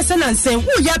 and come here, son, and say,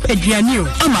 who ya pedianu?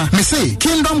 Ama, me say,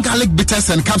 Kingdom Garlic Bitters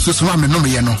and Capsules Ramen no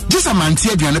me no. Just a man tea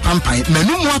biane pampai,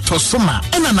 menu mo to soma.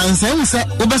 And an answer say,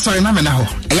 Obesori na me na ho.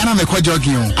 Ayana me kwa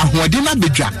jogging. Ahwade na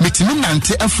bedwa, metimi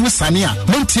nante afru sania.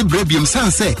 Monti brebium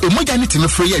san say, emoja ni timi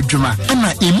free adwuma.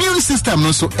 Ana immune system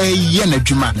no so eye na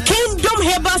adwuma. Kingdom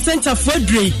Herbal Center for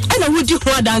Dre. And I would do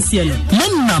what dance here.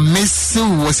 Men na mesu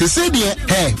was say there.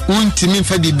 Hey, untimi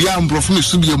fa bibia mbrofo me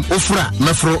subium ofura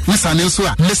mefro misane so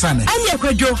a misane. Anya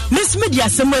kwadwo, Miss Media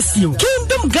Semasio.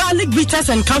 Kingdom Garlic Bitters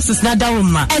and Capsules na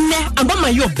dawoma. Ene abama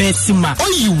yo besima.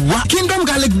 Oyiwa Kingdom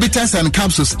Garlic Bitters and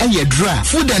Capsules eye dra.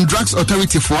 Food and Drugs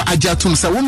Authority for Ajatum sa